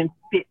it doesn't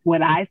fit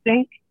what I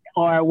think,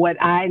 or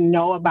what I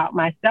know about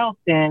myself,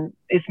 then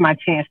it's my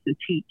chance to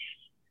teach.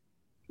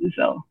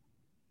 So,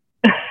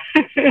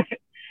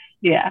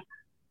 yeah.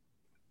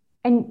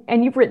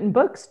 And you've written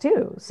books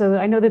too. So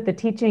I know that the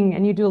teaching,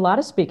 and you do a lot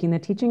of speaking, the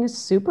teaching is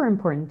super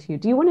important to you.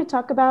 Do you want to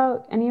talk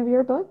about any of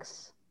your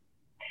books?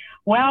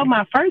 Well,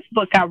 my first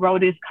book I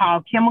wrote is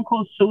called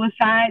Chemical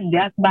Suicide,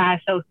 Death by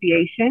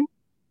Association.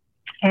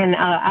 And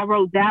I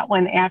wrote that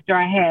one after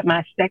I had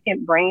my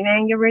second brain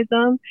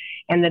aneurysm,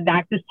 and the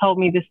doctors told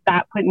me to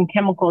stop putting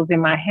chemicals in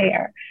my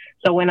hair.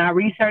 So when I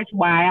researched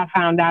why, I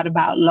found out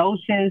about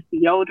lotions,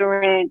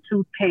 deodorant,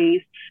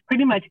 toothpaste,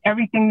 pretty much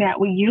everything that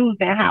we use,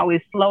 and how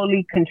it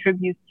slowly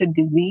contributes to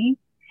disease.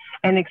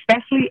 And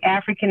especially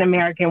African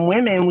American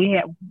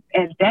women,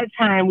 at that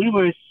time, we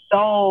were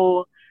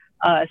so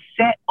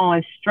set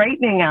on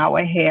straightening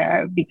our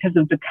hair because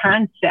of the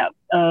concept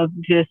of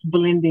just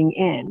blending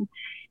in.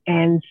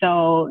 And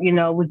so, it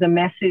was a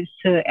message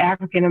to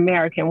African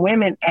American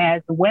women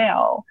as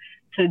well,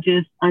 to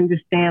just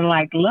understand,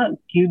 like, look,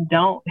 you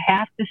don't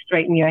have to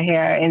straighten your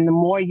hair. And the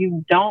more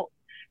you don't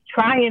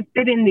try and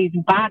fit in these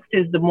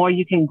boxes, the more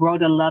you can grow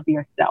to love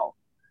yourself.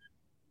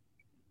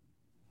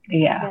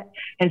 Yeah.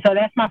 And so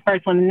that's my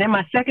first one. And then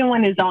my second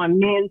one is on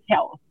men's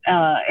health.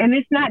 And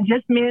it's not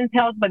just men's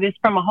health, but it's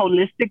from a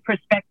holistic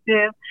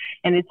perspective.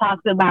 And it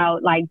talks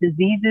about like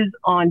diseases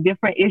on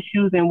different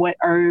issues and what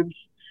herbs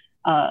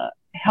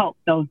help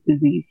those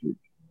diseases.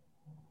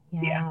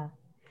 Yeah.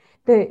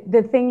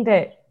 The thing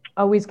that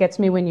always gets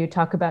me when you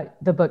talk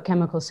about the book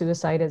Chemical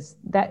Suicide is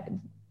that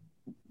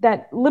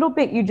little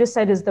bit you just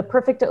said is the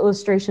perfect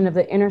illustration of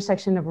the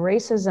intersection of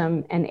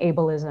racism and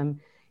ableism.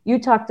 You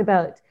talked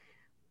about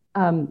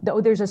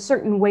there's a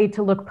certain way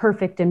to look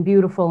perfect and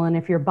beautiful, and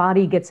if your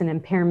body gets an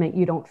impairment,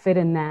 you don't fit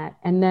in that.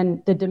 And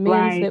then the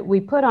demands that we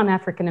put on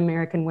African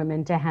American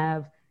women to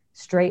have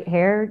straight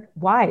hair.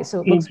 Why?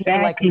 So it looks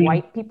more like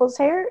white people's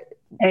hair?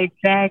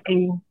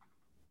 Exactly.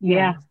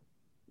 Yeah.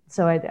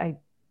 So I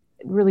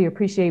really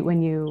appreciate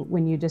when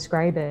you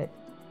describe it.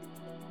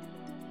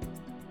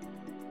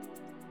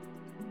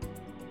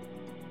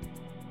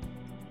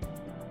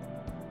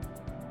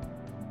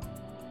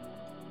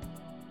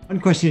 One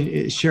question,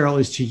 Cheryl,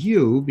 is to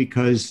you,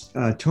 because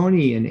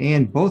Tony and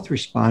Ann both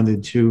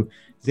responded to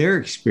their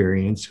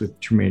experience with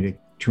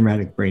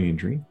traumatic brain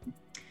injury.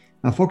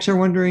 Folks are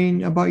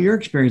wondering about your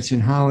experience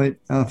and how it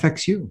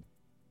affects you.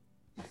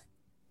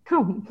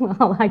 Oh,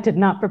 well, I did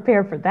not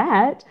prepare for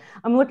that.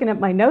 I'm looking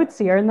at my notes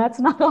here, and that's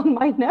not on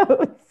my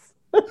notes.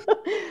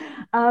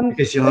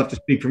 Because you'll have to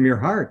speak from your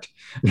heart.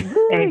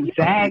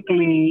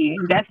 Exactly.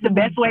 That's the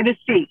best way to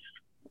speak.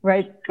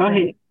 Right. Go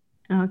ahead.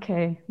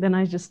 Okay, then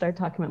I just start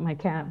talking about my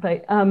cat.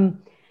 But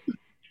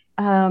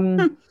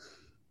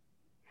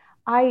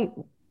I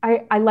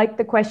like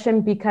the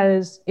question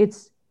because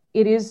it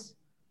is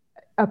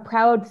a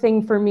proud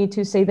thing for me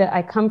to say that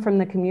I come from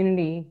the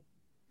community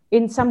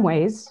in some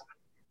ways,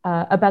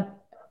 about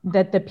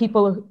that the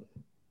people,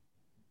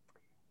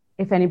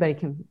 if anybody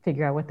can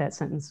figure out what that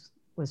sentence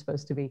was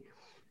supposed to be.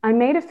 I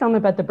made a film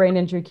about the brain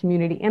injury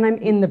community, and I'm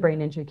in the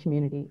brain injury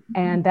community.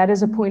 And that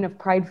is a point of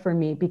pride for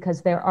me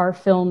because there are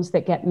films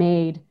that get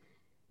made.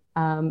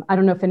 I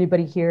don't know if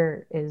anybody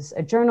here is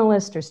a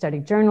journalist or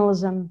studied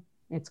journalism.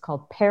 It's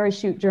called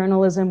parachute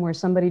journalism, where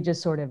somebody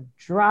just sort of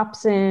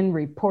drops in,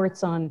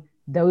 reports on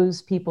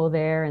those people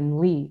there and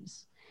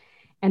leaves.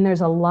 And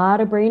there's a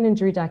lot of brain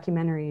injury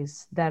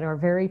documentaries that are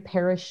very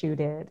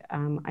parachuted.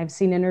 I've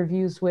seen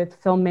interviews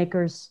with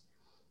filmmakers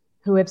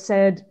who have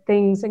said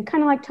things, and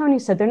kind of like Tony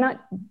said, they're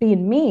not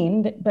being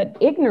mean, but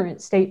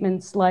ignorant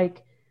statements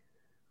like,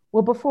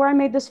 well, before I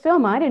made this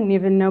film, I didn't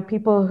even know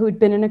people who'd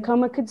been in a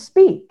coma could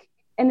speak.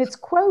 And it's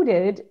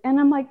quoted, and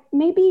I'm like,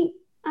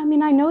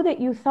 I know that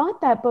you thought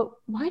that, but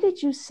why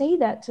did you say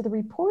that to the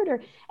reporter?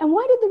 And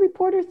why did the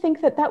reporter think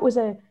that that was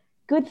a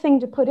good thing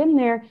to put in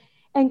there?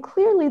 And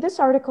clearly this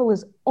article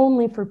is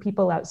only for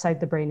people outside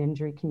the brain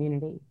injury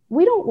community.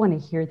 We don't want to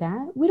hear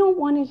that. We don't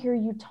want to hear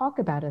you talk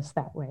about us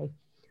that way.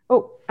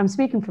 Oh, I'm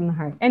speaking from the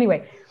heart.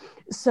 Anyway,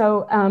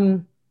 so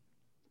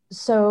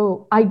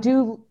I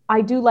do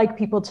like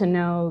people to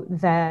know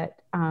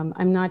that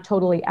I'm not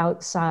totally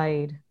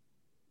outside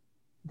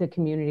the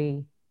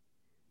community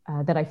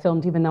that I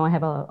filmed, even though I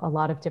have a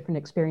lot of different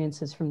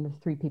experiences from the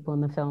three people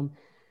in the film.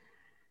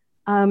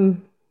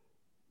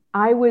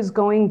 I was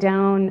going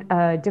down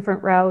a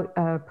different route,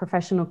 a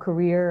professional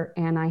career,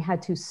 and I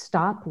had to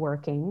stop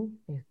working.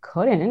 I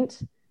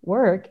couldn't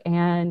work.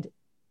 And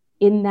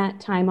in that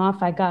time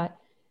off, I got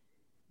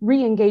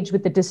re-engaged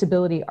with the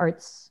disability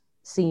arts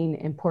scene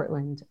in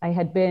Portland. I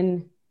had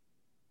been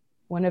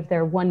one of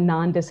their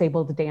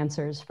non-disabled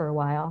dancers for a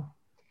while.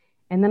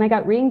 And then I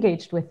got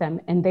re-engaged with them,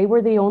 and they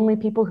were the only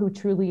people who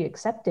truly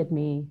accepted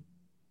me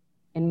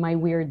in my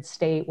weird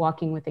state,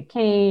 walking with a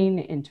cane,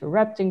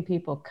 interrupting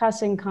people,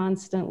 cussing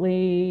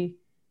constantly.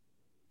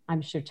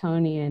 I'm sure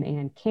Tony and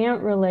Ann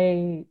can't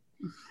relate.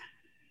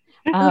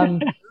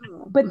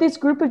 But this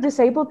group of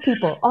disabled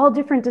people, all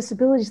different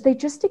disabilities, they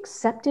just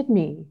accepted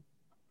me.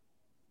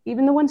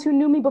 Even the ones who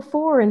knew me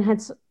before and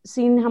had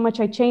seen how much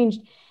I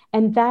changed.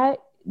 And that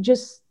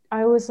just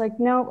I was like,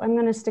 no, I'm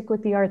going to stick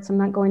with the arts. I'm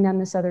not going down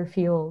this other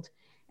field.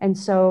 And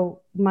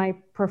so my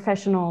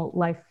professional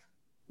life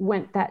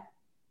went that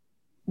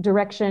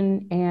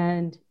direction.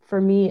 And for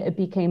me, it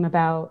became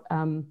about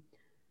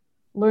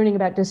learning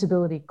about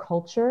disability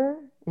culture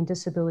and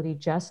disability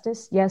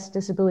justice. Yes,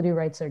 disability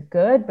rights are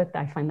good, but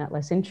I find that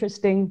less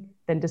interesting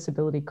than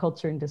disability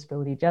culture and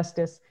disability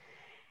justice.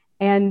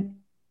 And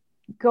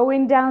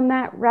going down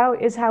that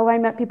route is how I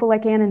met people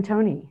like Anne and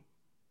Tony.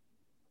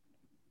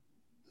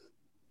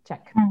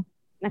 Check.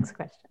 Next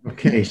question.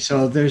 Okay,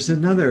 so there's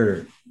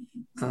another,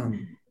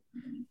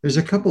 there's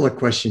a couple of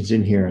questions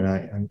in here,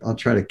 and I'll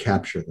try to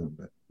capture them.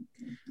 But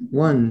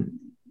one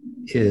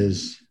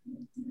is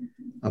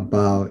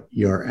about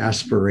your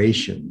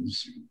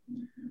aspirations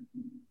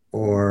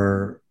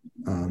or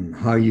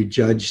how you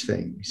judge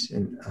things.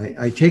 And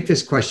I take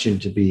this question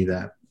to be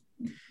that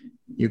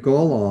you go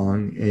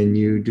along and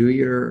you do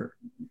your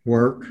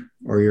work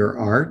or your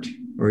art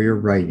or your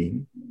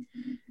writing,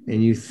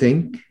 and you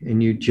think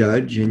and you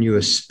judge and you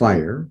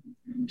aspire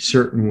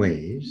certain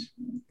ways,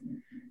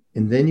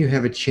 and then you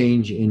have a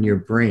change in your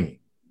brain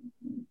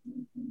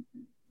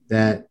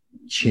that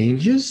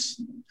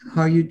changes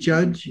how you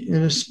judge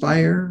and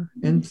aspire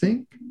and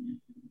think.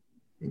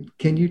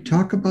 Can you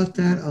talk about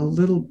that a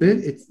little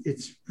bit?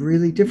 It's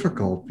really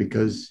difficult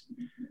because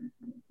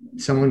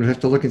someone would have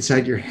to look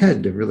inside your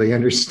head to really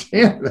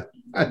understand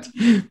that.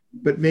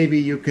 But maybe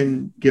you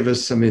can give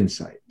us some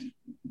insight.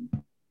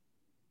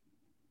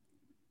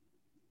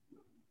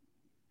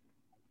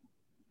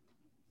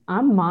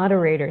 I'm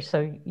moderator,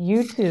 so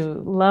you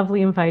two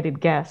lovely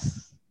invited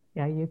guests.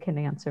 Yeah, you can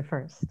answer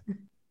first.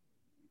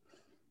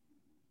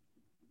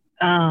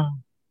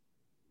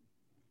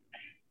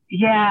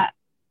 Yeah.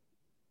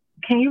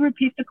 Can you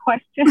repeat the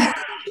question?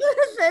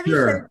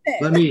 Sure.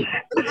 Let me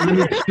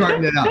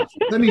shorten it up.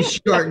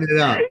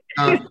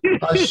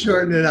 I'll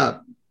shorten it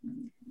up.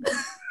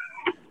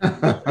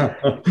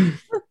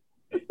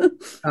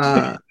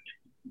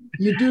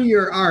 You do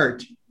your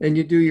art and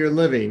you do your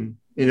living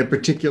in a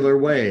particular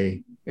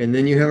way, and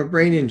then you have a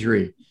brain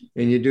injury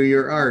and you do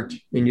your art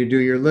and you do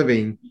your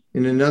living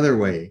in another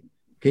way.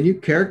 Can you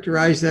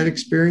characterize that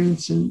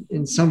experience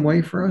in some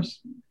way for us?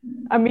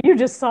 I mean, you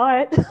just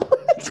saw it.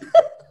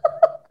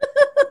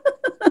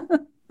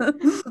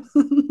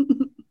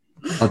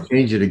 I'll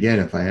change it again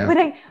if I have. But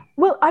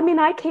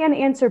I can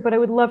answer, but I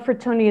would love for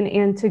Tony and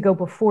Anne to go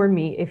before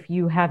me if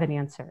you have an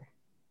answer.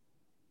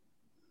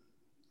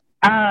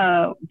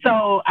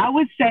 So I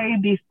would say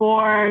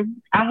before,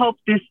 I hope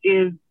this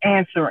is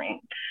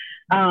answering.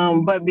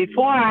 But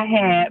before I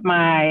had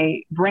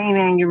my brain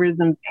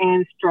aneurysms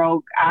and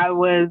stroke, I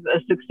was a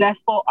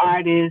successful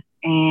artist,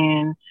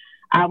 and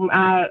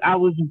I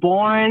was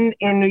born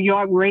in New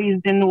York,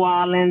 raised in New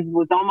Orleans,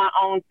 was on my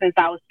own since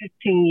I was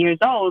 15 years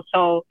old.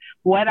 So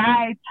what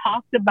I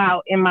talked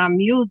about in my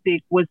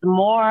music was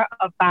more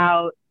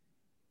about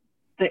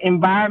the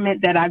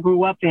environment that I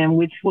grew up in,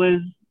 which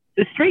was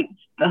the streets,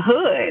 the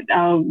hood.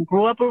 I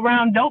grew up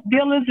around dope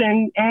dealers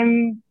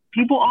and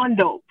people on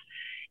dope.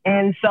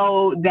 And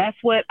so that's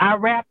what I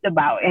rapped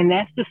about. And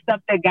that's the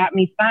stuff that got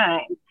me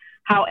signed.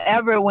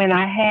 However, when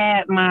I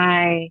had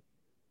my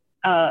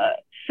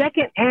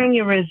second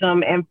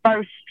aneurysm and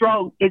first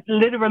stroke, it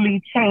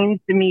literally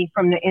changed me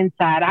from the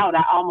inside out.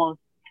 I almost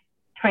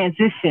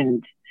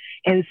transitioned.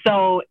 And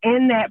so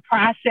in that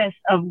process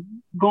of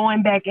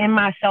going back in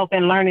myself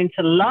and learning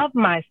to love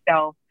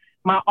myself,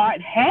 my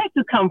art had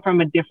to come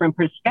from a different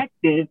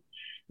perspective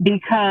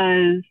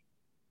because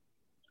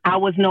I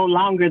was no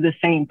longer the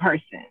same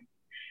person.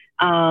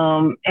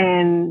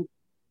 And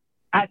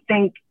I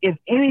think if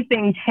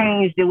anything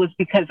changed, it was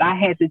because I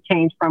had to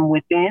change from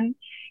within.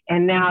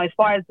 And now, as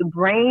far as the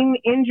brain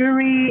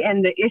injury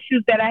and the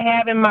issues that I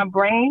have in my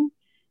brain,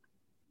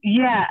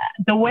 yeah,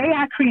 the way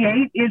I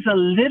create is a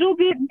little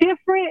bit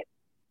different.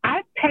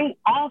 I paint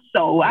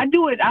also. I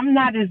do it. I'm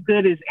not as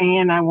good as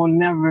Anne. I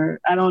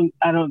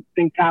don't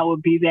think I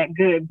would be that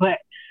good, but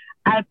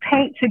I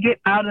paint to get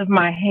out of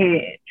my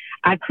head.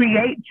 I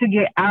create to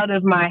get out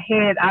of my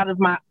head, out of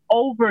my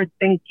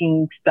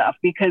overthinking stuff.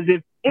 Because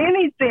if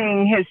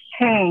anything has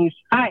changed,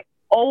 I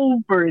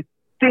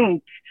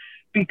overthink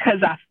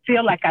because I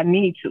feel like I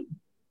need to.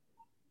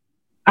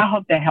 I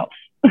hope that helps.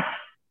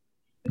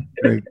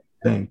 Great,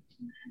 thanks.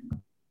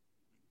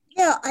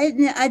 Yeah,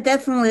 I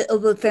definitely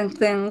overthink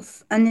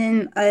things. I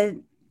mean, I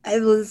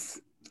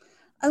was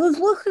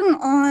working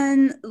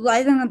on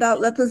writing about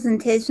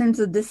representations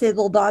of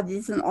disabled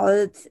bodies in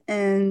art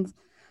and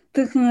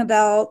thinking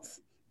about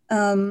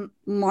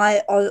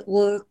my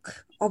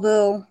artwork,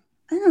 although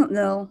I don't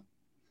know.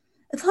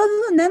 It's hard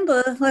to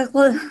remember, like,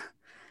 what.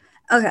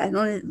 Okay,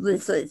 let me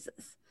rephrase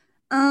this.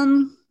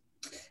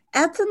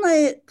 After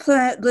my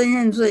brain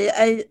injury,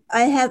 I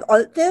had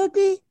art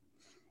therapy,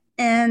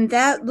 and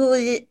that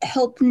really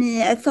helped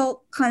me. I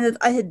felt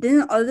I had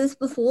been an artist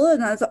before,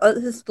 and I was an art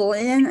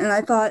historian, and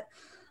I thought,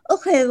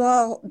 okay,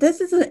 well,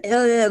 this is an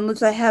area in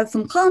which I have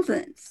some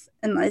confidence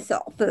in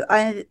myself, that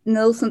I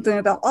know something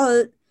about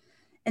art,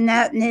 and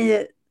that made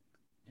it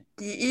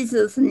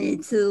easier for me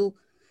to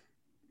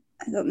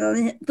I don't know.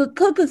 The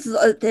purpose of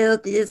art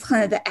therapy is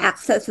kind of to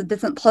access a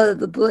different part of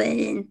the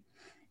brain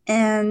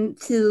and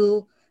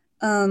to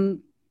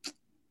kind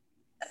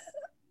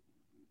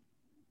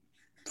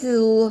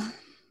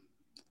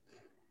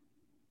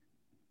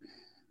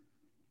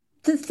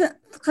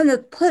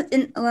of put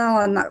in, well,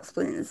 I'm not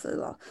explaining this very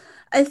well.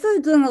 I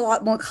started doing a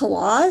lot more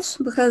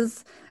collage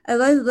because I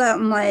write about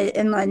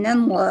in my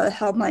memoir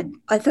how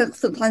I think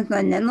sometimes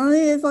my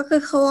memory is like a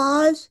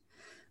collage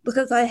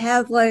because I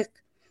have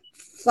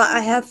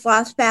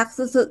flashbacks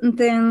of certain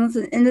things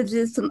and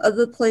images from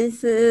other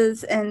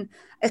places, and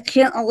I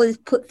can't always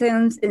put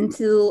things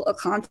into a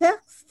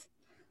context.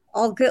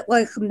 I'll get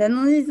like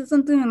memories of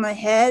something in my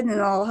head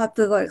and I'll have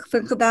to like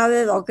think about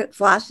it. I'll get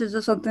flashes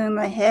of something in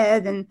my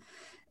head and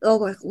I'll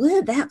like,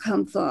 where did that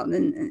come from?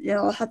 And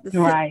I'll have to sit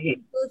for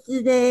a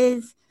few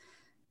days.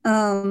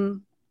 I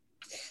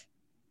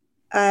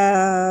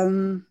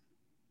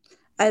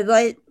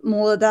write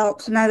more about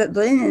traumatic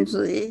brain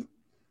injury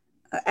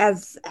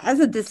as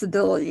a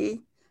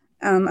disability.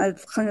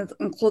 I've kind of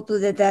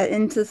incorporated that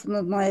into some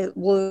of my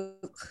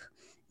work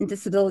in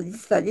disability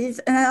studies.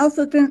 And I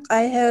also think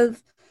I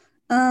have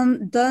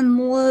done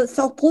more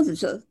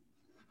self-portraiture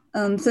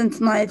since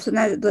my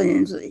traumatic brain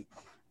injury.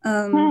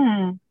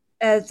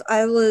 As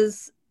I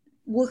was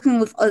working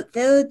with art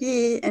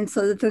therapy and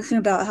sort of thinking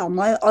about how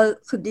my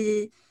art could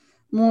be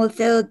more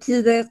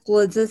therapeutic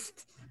or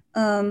just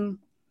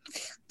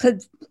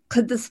could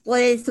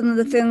display some of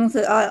the things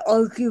that I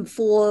argued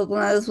for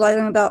when I was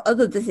writing about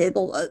other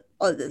disabled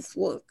artists'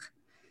 work,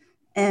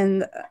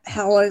 and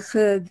how I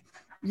could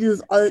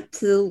use art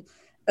to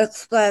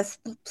express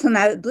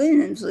traumatic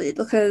brain injury,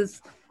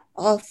 because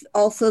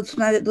also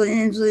traumatic brain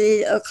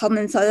injury, a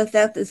common side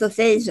effect is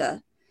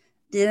aphasia,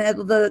 being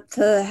able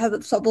to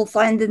have trouble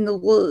finding the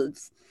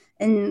words,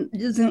 and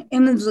using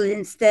imagery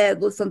instead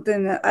was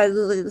something that I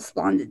really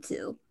responded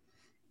to.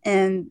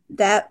 And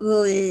that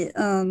really,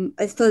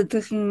 I started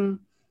thinking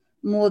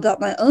more about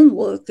my own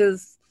work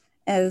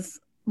as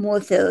more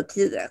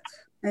therapeutic,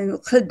 and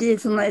it could be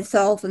for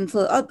myself and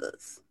for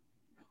others.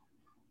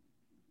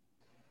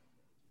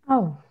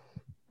 Oh.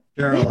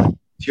 Caroline,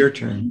 it's your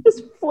turn.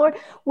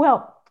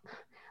 Well,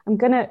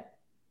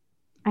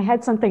 I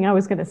had something I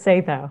was going to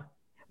say though,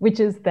 which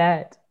is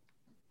that,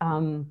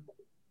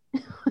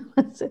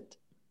 what's it?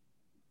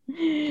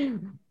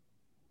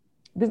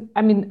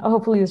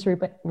 Hopefully this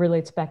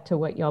relates back to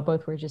what y'all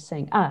both were just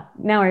saying.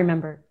 Now I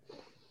remember.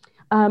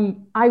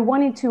 I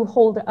wanted to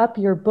hold up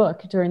your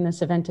book during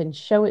this event and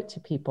show it to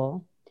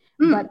people,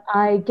 but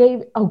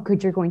good,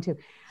 you're going to.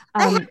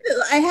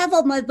 I have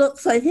all my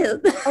books right here.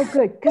 Oh,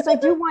 good, because I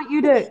do want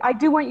you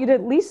to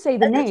at least say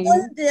the name. I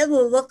want to be able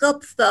to look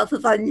up stuff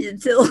if I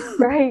need to.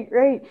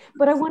 Right.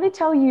 But I want to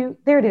tell you,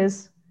 there it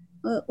is.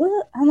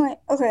 What? I'm like,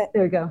 okay.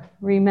 There we go.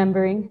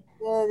 Remembering.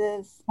 There it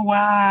is.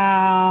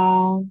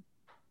 Wow.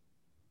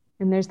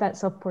 And there's that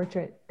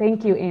self-portrait.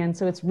 Thank you, Anne.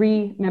 So it's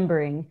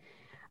remembering.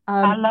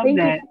 I love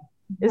that.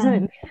 Isn't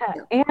it?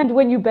 Yeah. And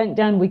when you bent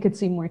down, we could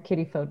see more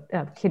kitty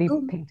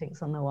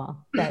paintings on the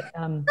wall. That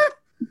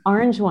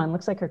orange one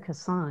looks like her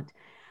croissant.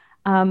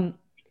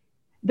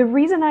 The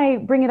reason I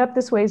bring it up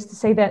this way is to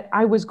say that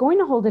I was going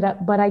to hold it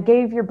up, but I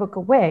gave your book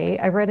away.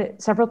 I read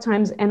it several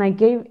times, and I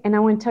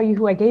want to tell you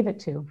who I gave it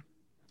to.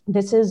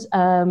 This is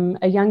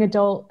a young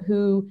adult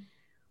who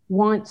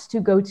wants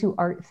to go to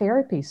art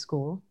therapy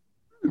school.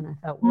 And I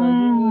thought, well,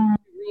 you need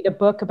to read a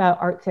book about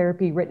art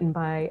therapy written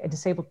by a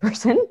disabled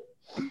person.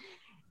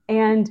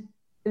 And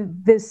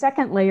the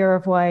second layer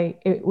of why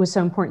it was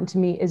so important to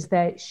me is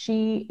that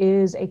she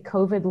is a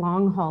COVID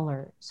long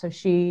hauler. So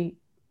she,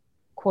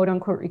 quote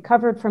unquote,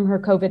 recovered from her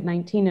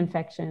COVID-19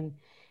 infection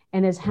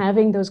and is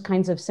having those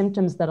kinds of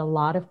symptoms that a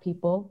lot of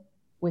people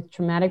with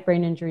traumatic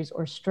brain injuries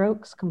or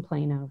strokes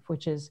complain of,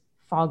 which is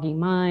foggy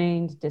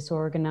mind,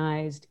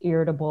 disorganized,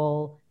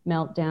 irritable,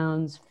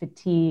 meltdowns,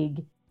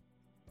 fatigue.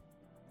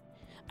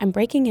 I'm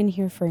breaking in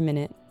here for a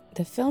minute.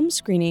 The film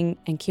screening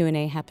and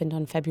Q&A happened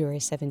on February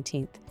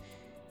 17th.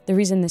 The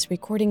reason this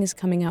recording is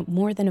coming out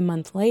more than a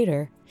month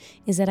later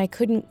is that I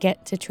couldn't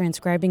get to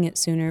transcribing it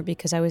sooner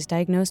because I was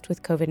diagnosed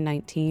with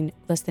COVID-19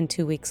 less than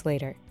 2 weeks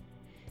later.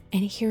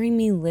 And hearing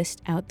me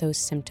list out those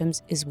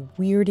symptoms is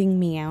weirding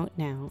me out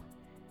now.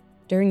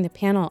 During the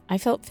panel, I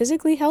felt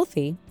physically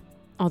healthy,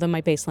 although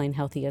my baseline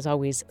healthy is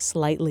always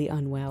slightly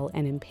unwell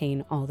and in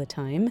pain all the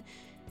time.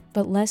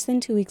 But less than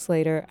 2 weeks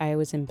later, I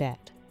was in bed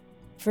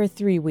for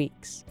 3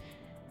 weeks.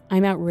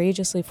 I'm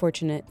outrageously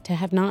fortunate to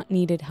have not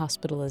needed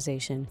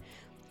hospitalization,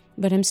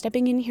 but I'm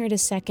stepping in here to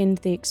second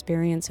the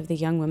experience of the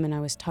young woman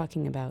I was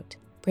talking about.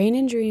 Brain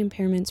injury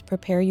impairments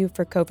prepare you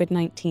for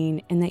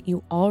COVID-19 and that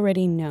you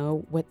already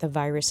know what the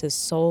virus's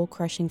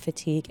soul-crushing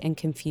fatigue and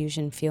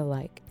confusion feel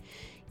like.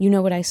 You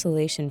know what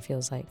isolation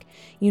feels like.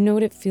 You know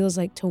what it feels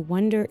like to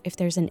wonder if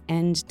there's an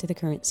end to the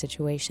current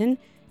situation,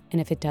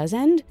 and if it does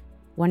end,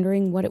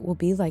 wondering what it will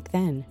be like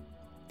then.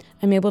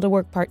 I'm able to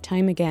work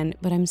part-time again,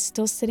 but I'm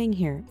still sitting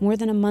here, more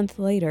than a month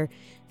later,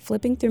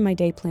 flipping through my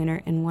day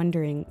planner and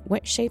wondering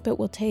what shape it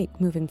will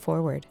take moving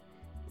forward.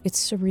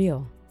 It's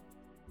surreal.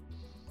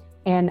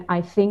 And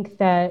I think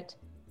that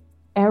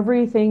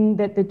everything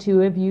that the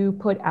two of you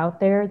put out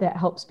there that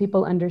helps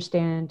people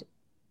understand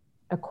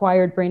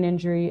acquired brain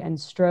injury and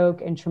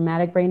stroke and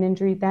traumatic brain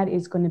injury, that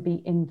is going to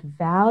be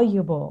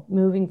invaluable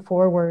moving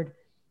forward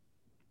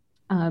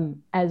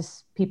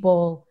as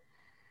people,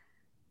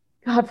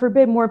 God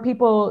forbid, more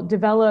people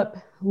develop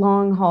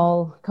long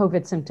haul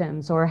COVID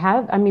symptoms or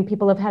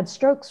people have had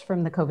strokes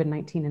from the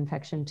COVID-19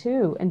 infection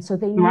too. And so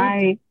they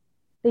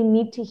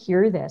need to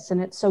hear this.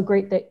 And it's so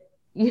great that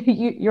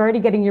you're already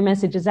getting your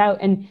messages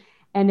out. And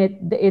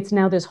it's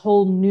now this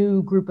whole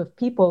new group of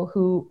people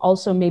who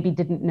also maybe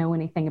didn't know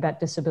anything about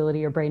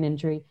disability or brain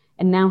injury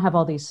and now have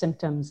all these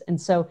symptoms. And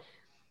so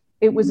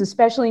it was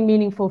especially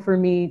meaningful for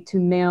me to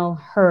mail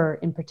her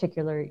in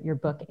particular your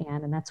book,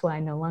 Anne, and that's why I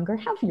no longer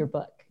have your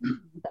book.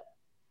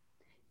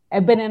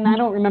 And I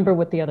don't remember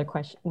what the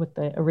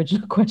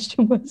original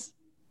question was.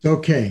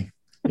 Okay.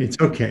 It's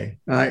okay.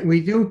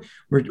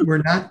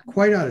 We're not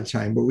quite out of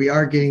time, but we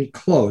are getting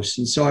close.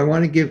 And so I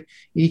want to give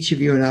each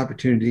of you an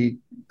opportunity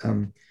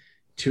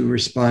to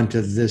respond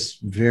to this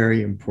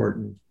very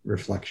important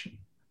reflection.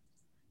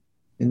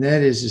 And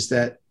that is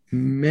that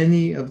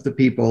many of the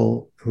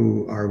people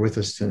who are with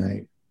us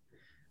tonight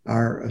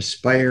are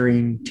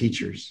aspiring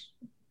teachers.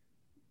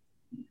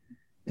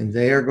 And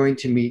they are going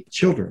to meet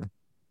children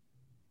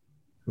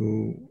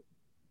who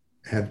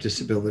have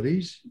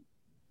disabilities,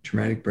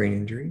 traumatic brain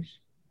injuries.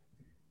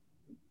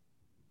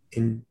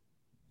 And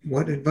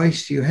what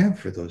advice do you have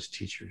for those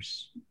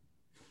teachers?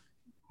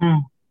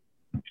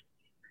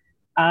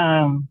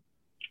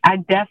 I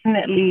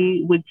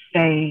definitely would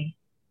say,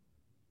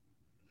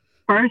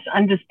 first,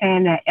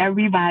 understand that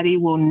everybody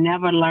will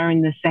never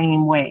learn the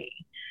same way.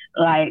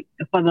 Like,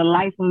 for the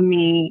life of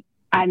me,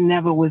 I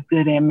never was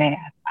good at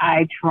math.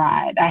 I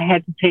tried. I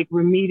had to take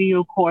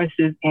remedial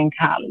courses in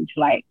college.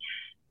 Like,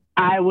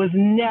 I was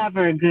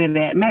never good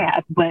at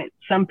math, but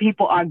some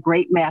people are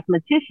great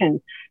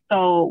mathematicians.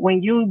 So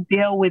when you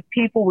deal with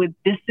people with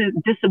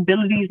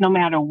disabilities, no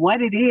matter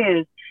what it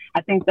is, I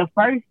think the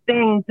first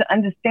thing to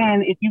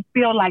understand, if you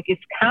feel like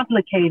it's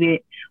complicated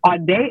or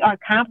they are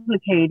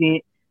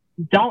complicated,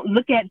 don't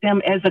look at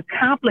them as a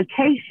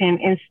complication.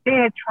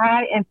 Instead,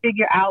 try and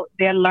figure out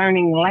their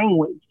learning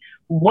language.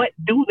 What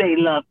do they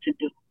love to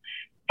do?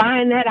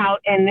 Find that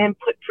out and then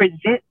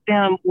present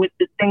them with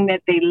the thing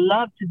that they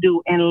love to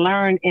do and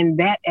learn in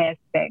that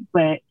aspect.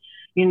 But,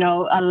 you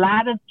know, a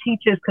lot of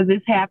teachers, because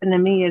this happened to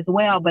me as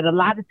well, but a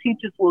lot of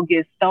teachers will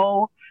get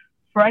so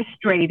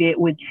frustrated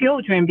with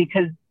children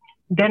because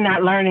they're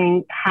not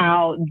learning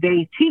how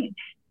they teach.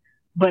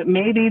 But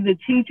maybe the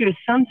teachers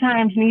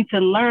sometimes need to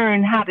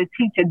learn how to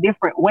teach a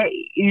different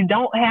way. You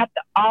don't have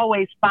to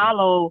always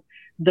follow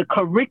the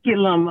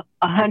curriculum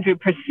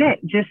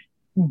 100%. Just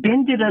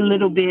bend it a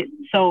little bit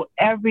so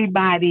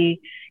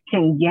everybody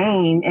can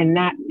gain and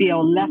not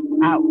feel left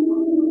out.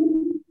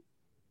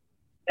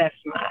 That's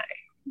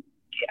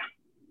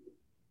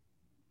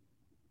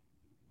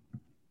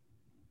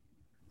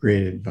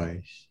great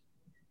advice.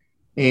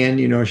 And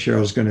you know,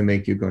 Cheryl's going to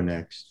make you go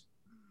next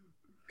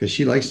because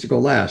she likes to go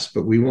last,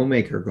 but we will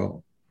make her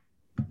go.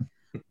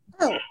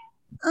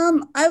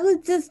 I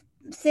would just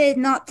say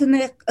not to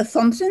make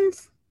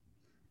assumptions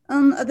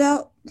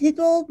about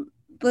people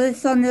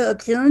based on their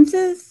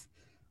appearances,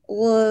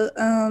 or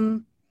I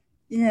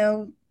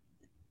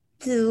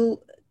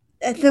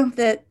think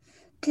that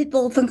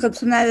people think of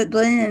traumatic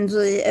brain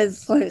injury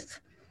as like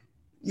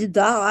you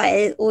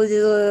die or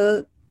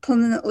you're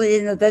permanently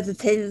in a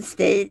vegetative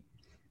state.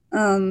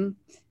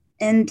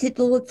 And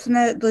people with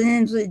traumatic brain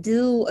injury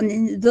you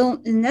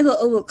never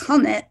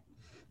overcome it.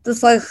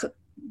 Just like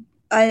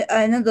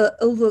I never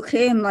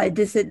overcame my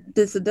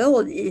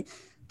disability,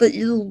 but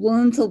you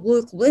learn to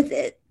work with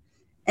it,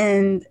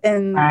 and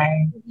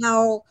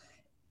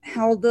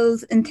how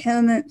those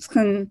impairments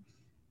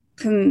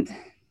can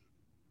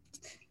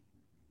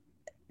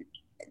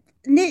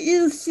make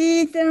you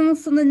see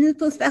things from a new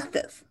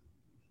perspective.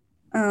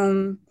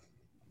 And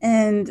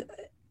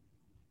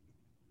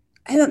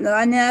I don't know.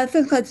 I mean, I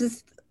think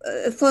as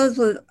far as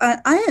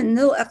I am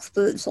no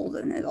expert at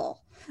children at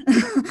all.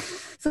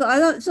 So I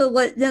don't. So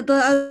what? But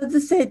I would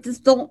just say,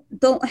 just don't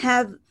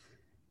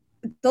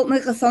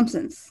make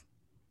assumptions.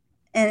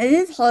 And it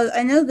is hard.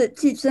 I know that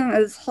teaching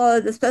is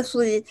hard,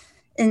 especially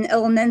in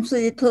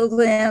elementary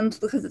programs,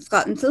 because it's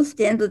gotten so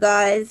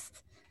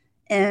standardized,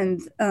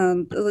 and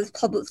those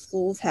public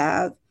schools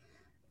have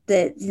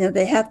that. You know,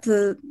 they have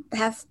to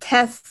pass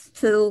tests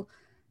to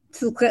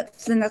get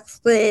to the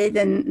next grade,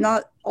 and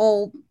not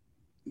all,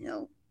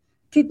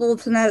 people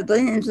with traumatic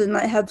brain injury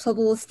might have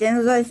trouble with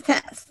standardized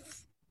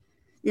tests.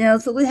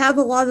 So we have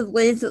a lot of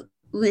ways that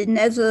we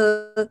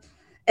measure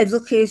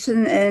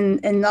education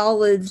and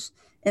knowledge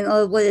and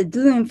our way of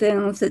doing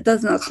things that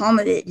doesn't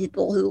accommodate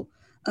people who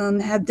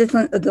have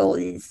different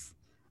abilities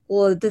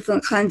or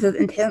different kinds of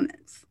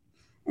impairments.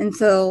 And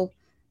so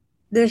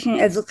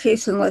making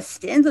education less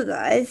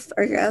standardized,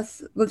 I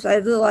guess, which I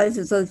realize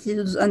is a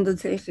huge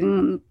undertaking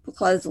and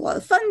requires a lot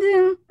of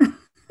funding.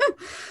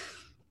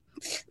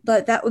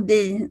 But that would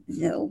be,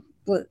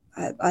 what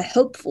I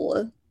hope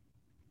for.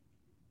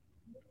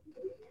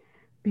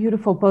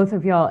 Beautiful, both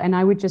of y'all. And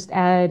I would just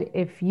add,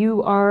 if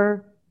you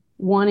are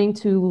wanting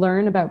to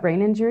learn about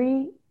brain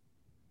injury,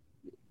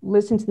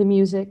 listen to the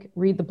music,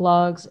 read the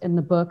blogs and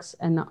the books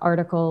and the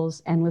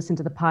articles, and listen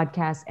to the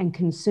podcasts, and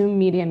consume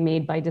media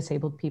made by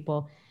disabled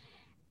people.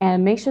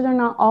 And make sure they're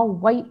not all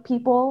white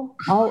people,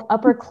 all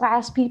upper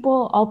class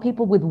people, all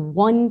people with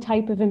one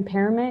type of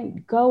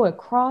impairment. Go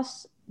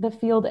across the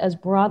field as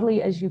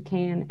broadly as you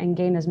can and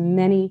gain as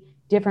many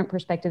different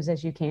perspectives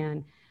as you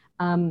can.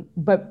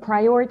 But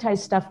prioritize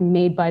stuff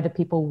made by the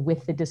people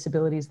with the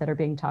disabilities that are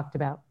being talked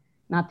about,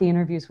 not the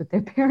interviews with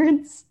their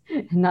parents,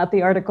 not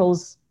the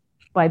articles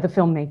by the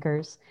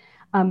filmmakers.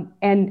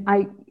 And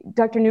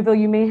Dr. Neuville,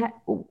 you may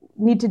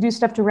need to do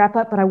stuff to wrap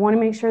up, but I want to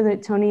make sure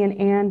that Tony and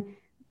Anne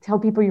tell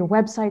people your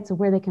websites of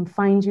where they can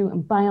find you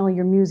and buy all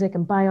your music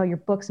and buy all your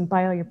books and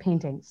buy all your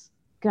paintings.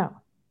 Go.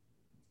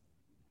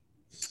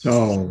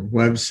 So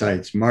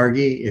websites,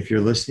 Margie, if you're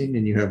listening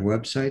and you have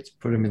websites,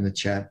 put them in the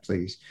chat,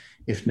 please.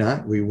 If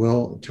not, we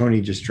will.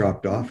 Tony just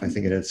dropped off. I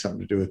think it had something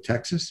to do with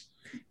Texas.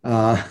 We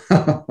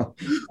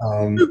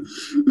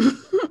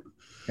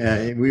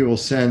will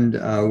send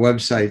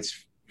websites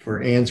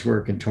for Anne's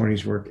work and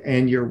Tony's work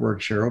and your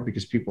work, Cheryl,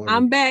 because people are.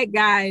 I'm back,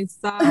 guys.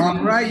 Sorry.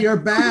 All right, you're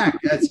back.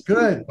 That's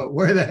good. But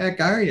where the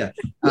heck are you?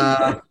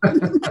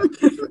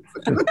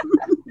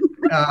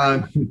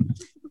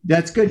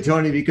 That's good,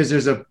 Tony, because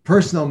there's a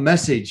personal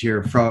message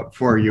here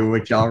for you,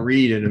 which I'll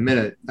read in a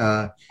minute.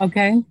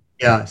 Okay.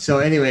 Yeah. So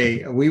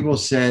anyway, we will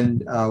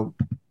send the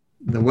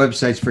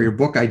websites for your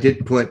book. I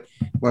did put,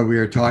 while we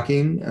were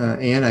talking,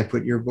 Anne, I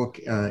put your book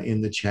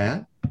in the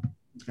chat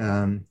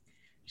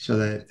so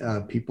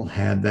that people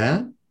had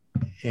that.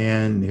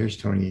 And here's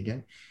Tony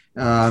again.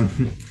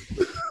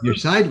 You're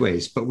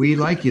sideways, but we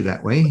like you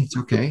that way. It's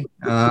okay.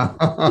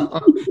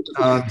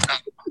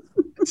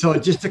 So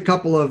just a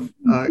couple of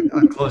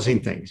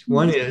closing things.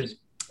 One is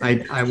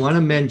I want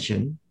to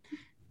mention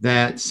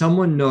that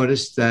someone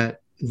noticed that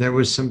there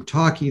was some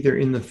talk either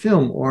in the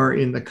film or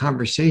in the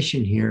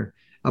conversation here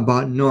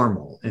about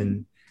normal.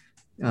 And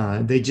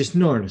they just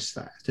noticed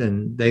that.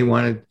 And they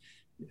wanted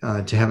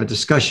to have a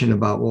discussion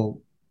about,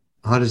 well,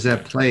 how does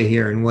that play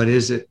here and what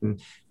is it?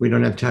 And we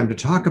don't have time to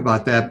talk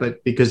about that,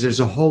 but because there's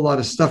a whole lot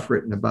of stuff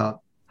written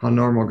about how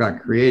normal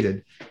got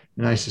created.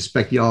 And I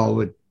suspect y'all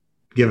would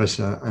give us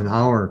an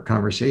hour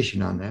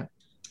conversation on that.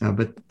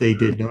 But they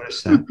did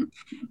notice that.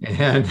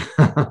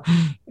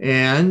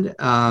 And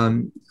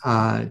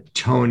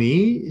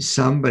Tony,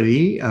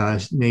 somebody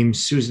named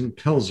Susan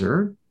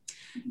Pilzer,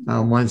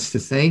 wants to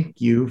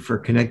thank you for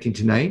connecting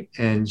tonight.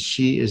 And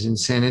she is in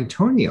San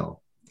Antonio,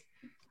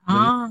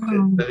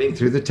 living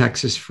through the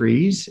Texas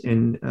freeze.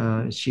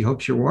 And she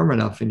hopes you're warm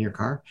enough in your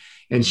car.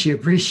 And she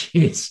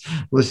appreciates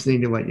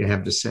listening to what you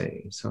have to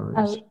say. So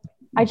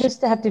I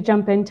just have to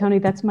jump in, Tony.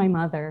 That's my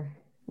mother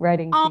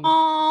writing.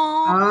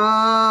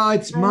 Oh,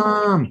 it's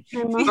Mom.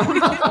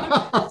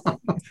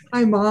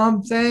 Hi,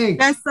 Mom.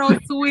 Thanks. That's so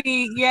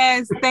sweet.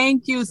 Yes.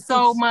 Thank you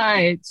so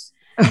much.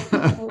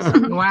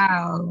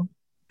 Wow.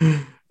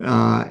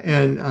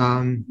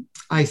 And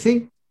I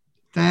think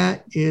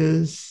that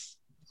is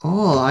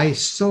all. I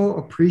so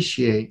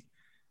appreciate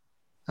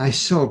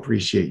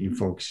you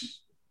folks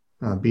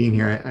being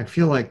here. I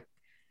feel like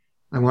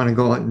I want to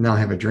go out and now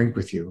have a drink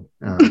with you.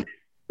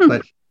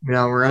 But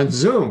now we're on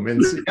Zoom,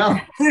 and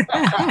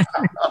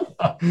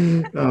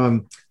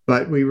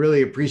but we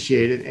really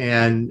appreciate it.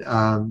 And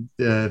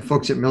the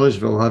folks at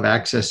Millersville will have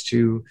access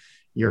to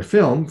your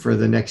film for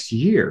the next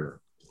year.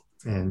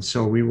 And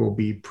so we will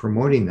be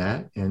promoting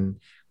that.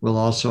 And we'll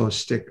also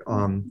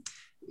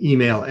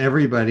email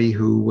everybody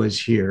who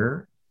was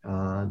here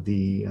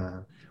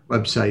the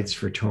websites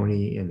for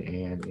Tony and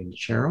Anne and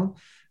Cheryl.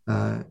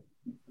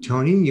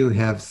 Tony, you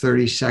have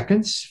 30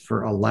 seconds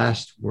for a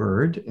last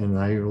word, and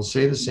I will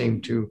say the same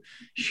to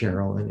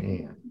Cheryl and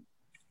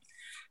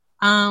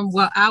Anne.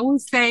 Well, I will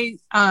say,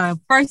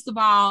 first of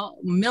all,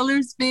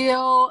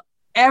 Millersville,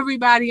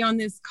 everybody on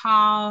this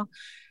call,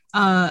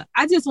 I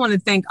just want to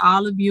thank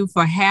all of you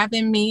for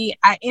having me.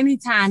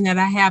 Anytime that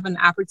I have an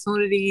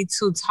opportunity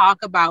to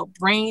talk about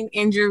brain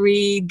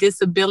injury,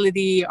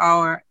 disability,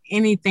 or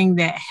anything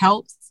that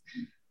helps,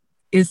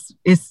 is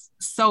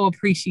so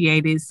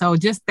appreciated. So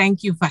just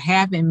thank you for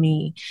having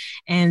me.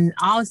 And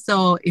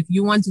also, if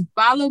you want to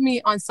follow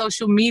me on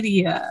social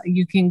media,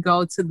 you can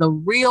go to the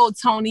real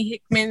Tony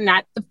Hickman,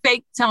 not the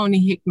fake Tony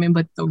Hickman,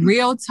 but the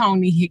real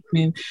Tony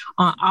Hickman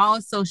on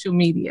all social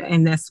media.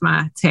 And that's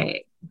my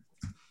tag.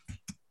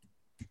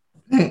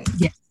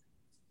 Yes.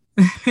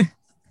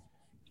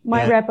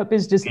 My wrap up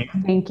is just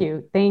thank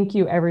you. Thank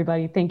you,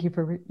 everybody. Thank you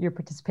for your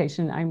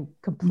participation. I'm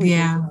completely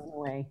blown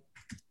away.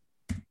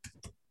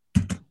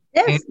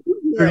 Yes.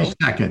 30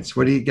 seconds.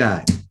 What do you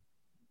got?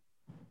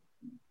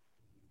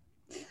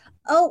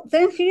 Oh,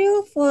 thank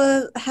you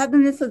for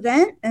having this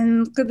event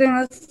and giving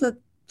us the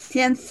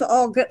chance to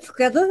all get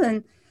together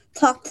and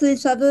talk to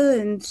each other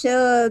and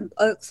share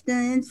our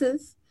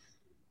experiences.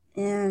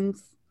 And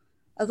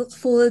I look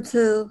forward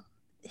to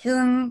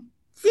hearing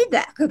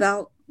feedback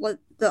about what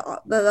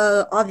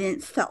the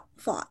audience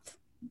thought.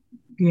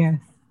 Yes.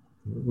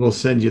 we'll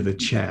send you the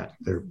chat.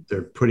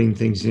 They're putting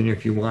things in here.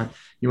 If you want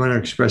to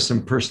express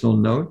some personal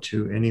note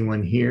to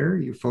anyone here,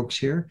 you folks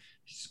here,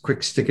 just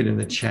quick stick it in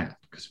the chat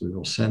because we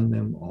will send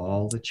them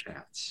all the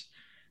chats.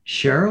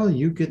 Cheryl,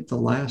 you get the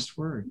last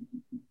word.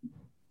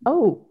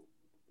 Oh,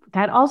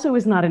 that also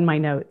is not in my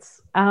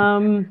notes.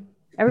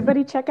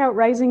 Everybody check out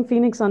Rising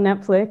Phoenix on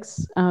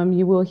Netflix.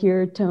 You will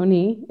hear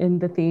Tony in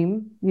the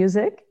theme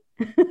music.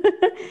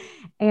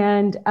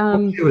 And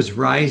it was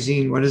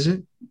Rising, what is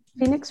it?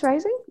 Phoenix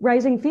Rising?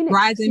 Rising Phoenix.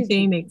 Rising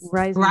Phoenix.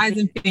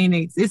 Rising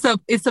Phoenix.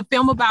 It's a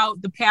film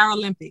about the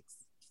Paralympics.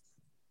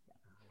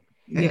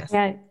 Yes.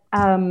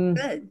 And,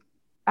 Good.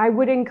 I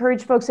would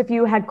encourage folks, if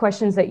you had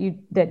questions that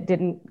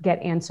didn't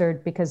get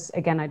answered, because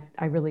again,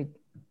 I really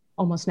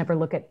almost never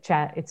look at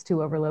chat. It's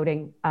too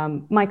overloading.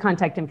 My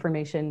contact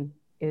information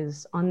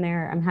is on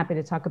there. I'm happy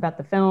to talk about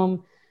the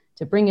film,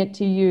 to bring it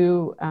to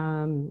you.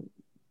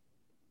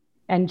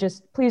 And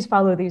just please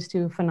follow these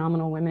two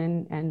phenomenal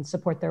women and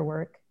support their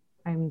work.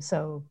 I'm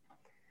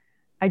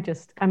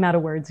out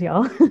of words,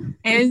 y'all.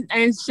 And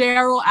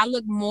Cheryl,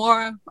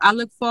 I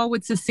look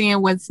forward to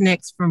seeing what's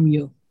next from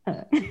you.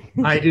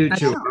 I do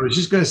too. I was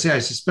just going to say, I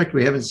suspect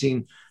we haven't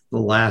seen the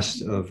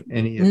last of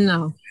any of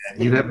No.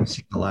 You haven't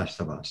seen the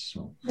last of us.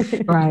 So.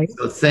 Right.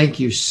 So thank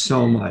you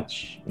so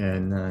much,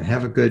 and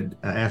have a good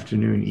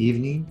afternoon,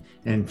 evening.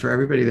 And for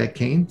everybody that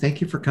came, thank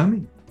you for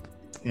coming.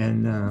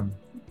 And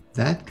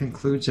that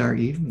concludes our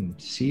evening.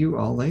 See you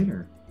all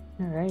later.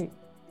 All right.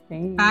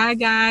 Thanks. Bye,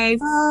 guys.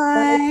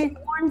 Bye.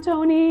 Warm,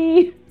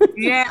 Tony.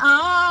 Yeah.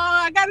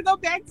 Oh, I got to go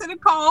back to the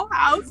cold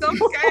house.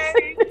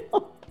 Okay.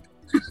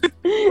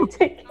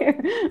 Take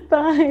care.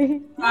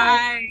 Bye.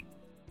 Bye.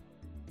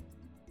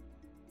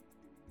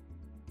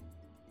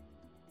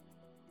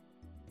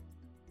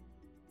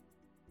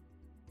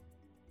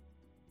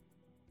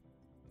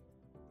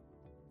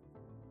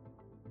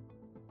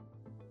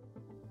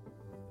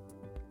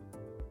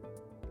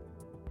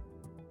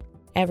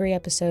 Every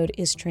episode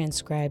is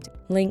transcribed.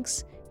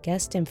 Links,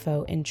 guest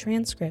info, and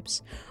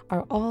transcripts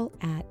are all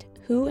at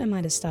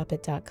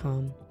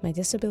whoamiToStopIt.com, my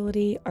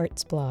disability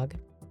arts blog.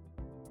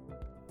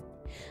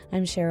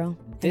 I'm Cheryl,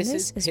 and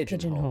this is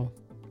Pigeonhole.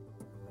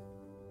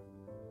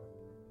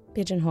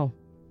 Pigeonhole.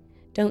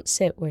 Don't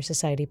sit where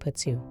society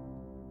puts you.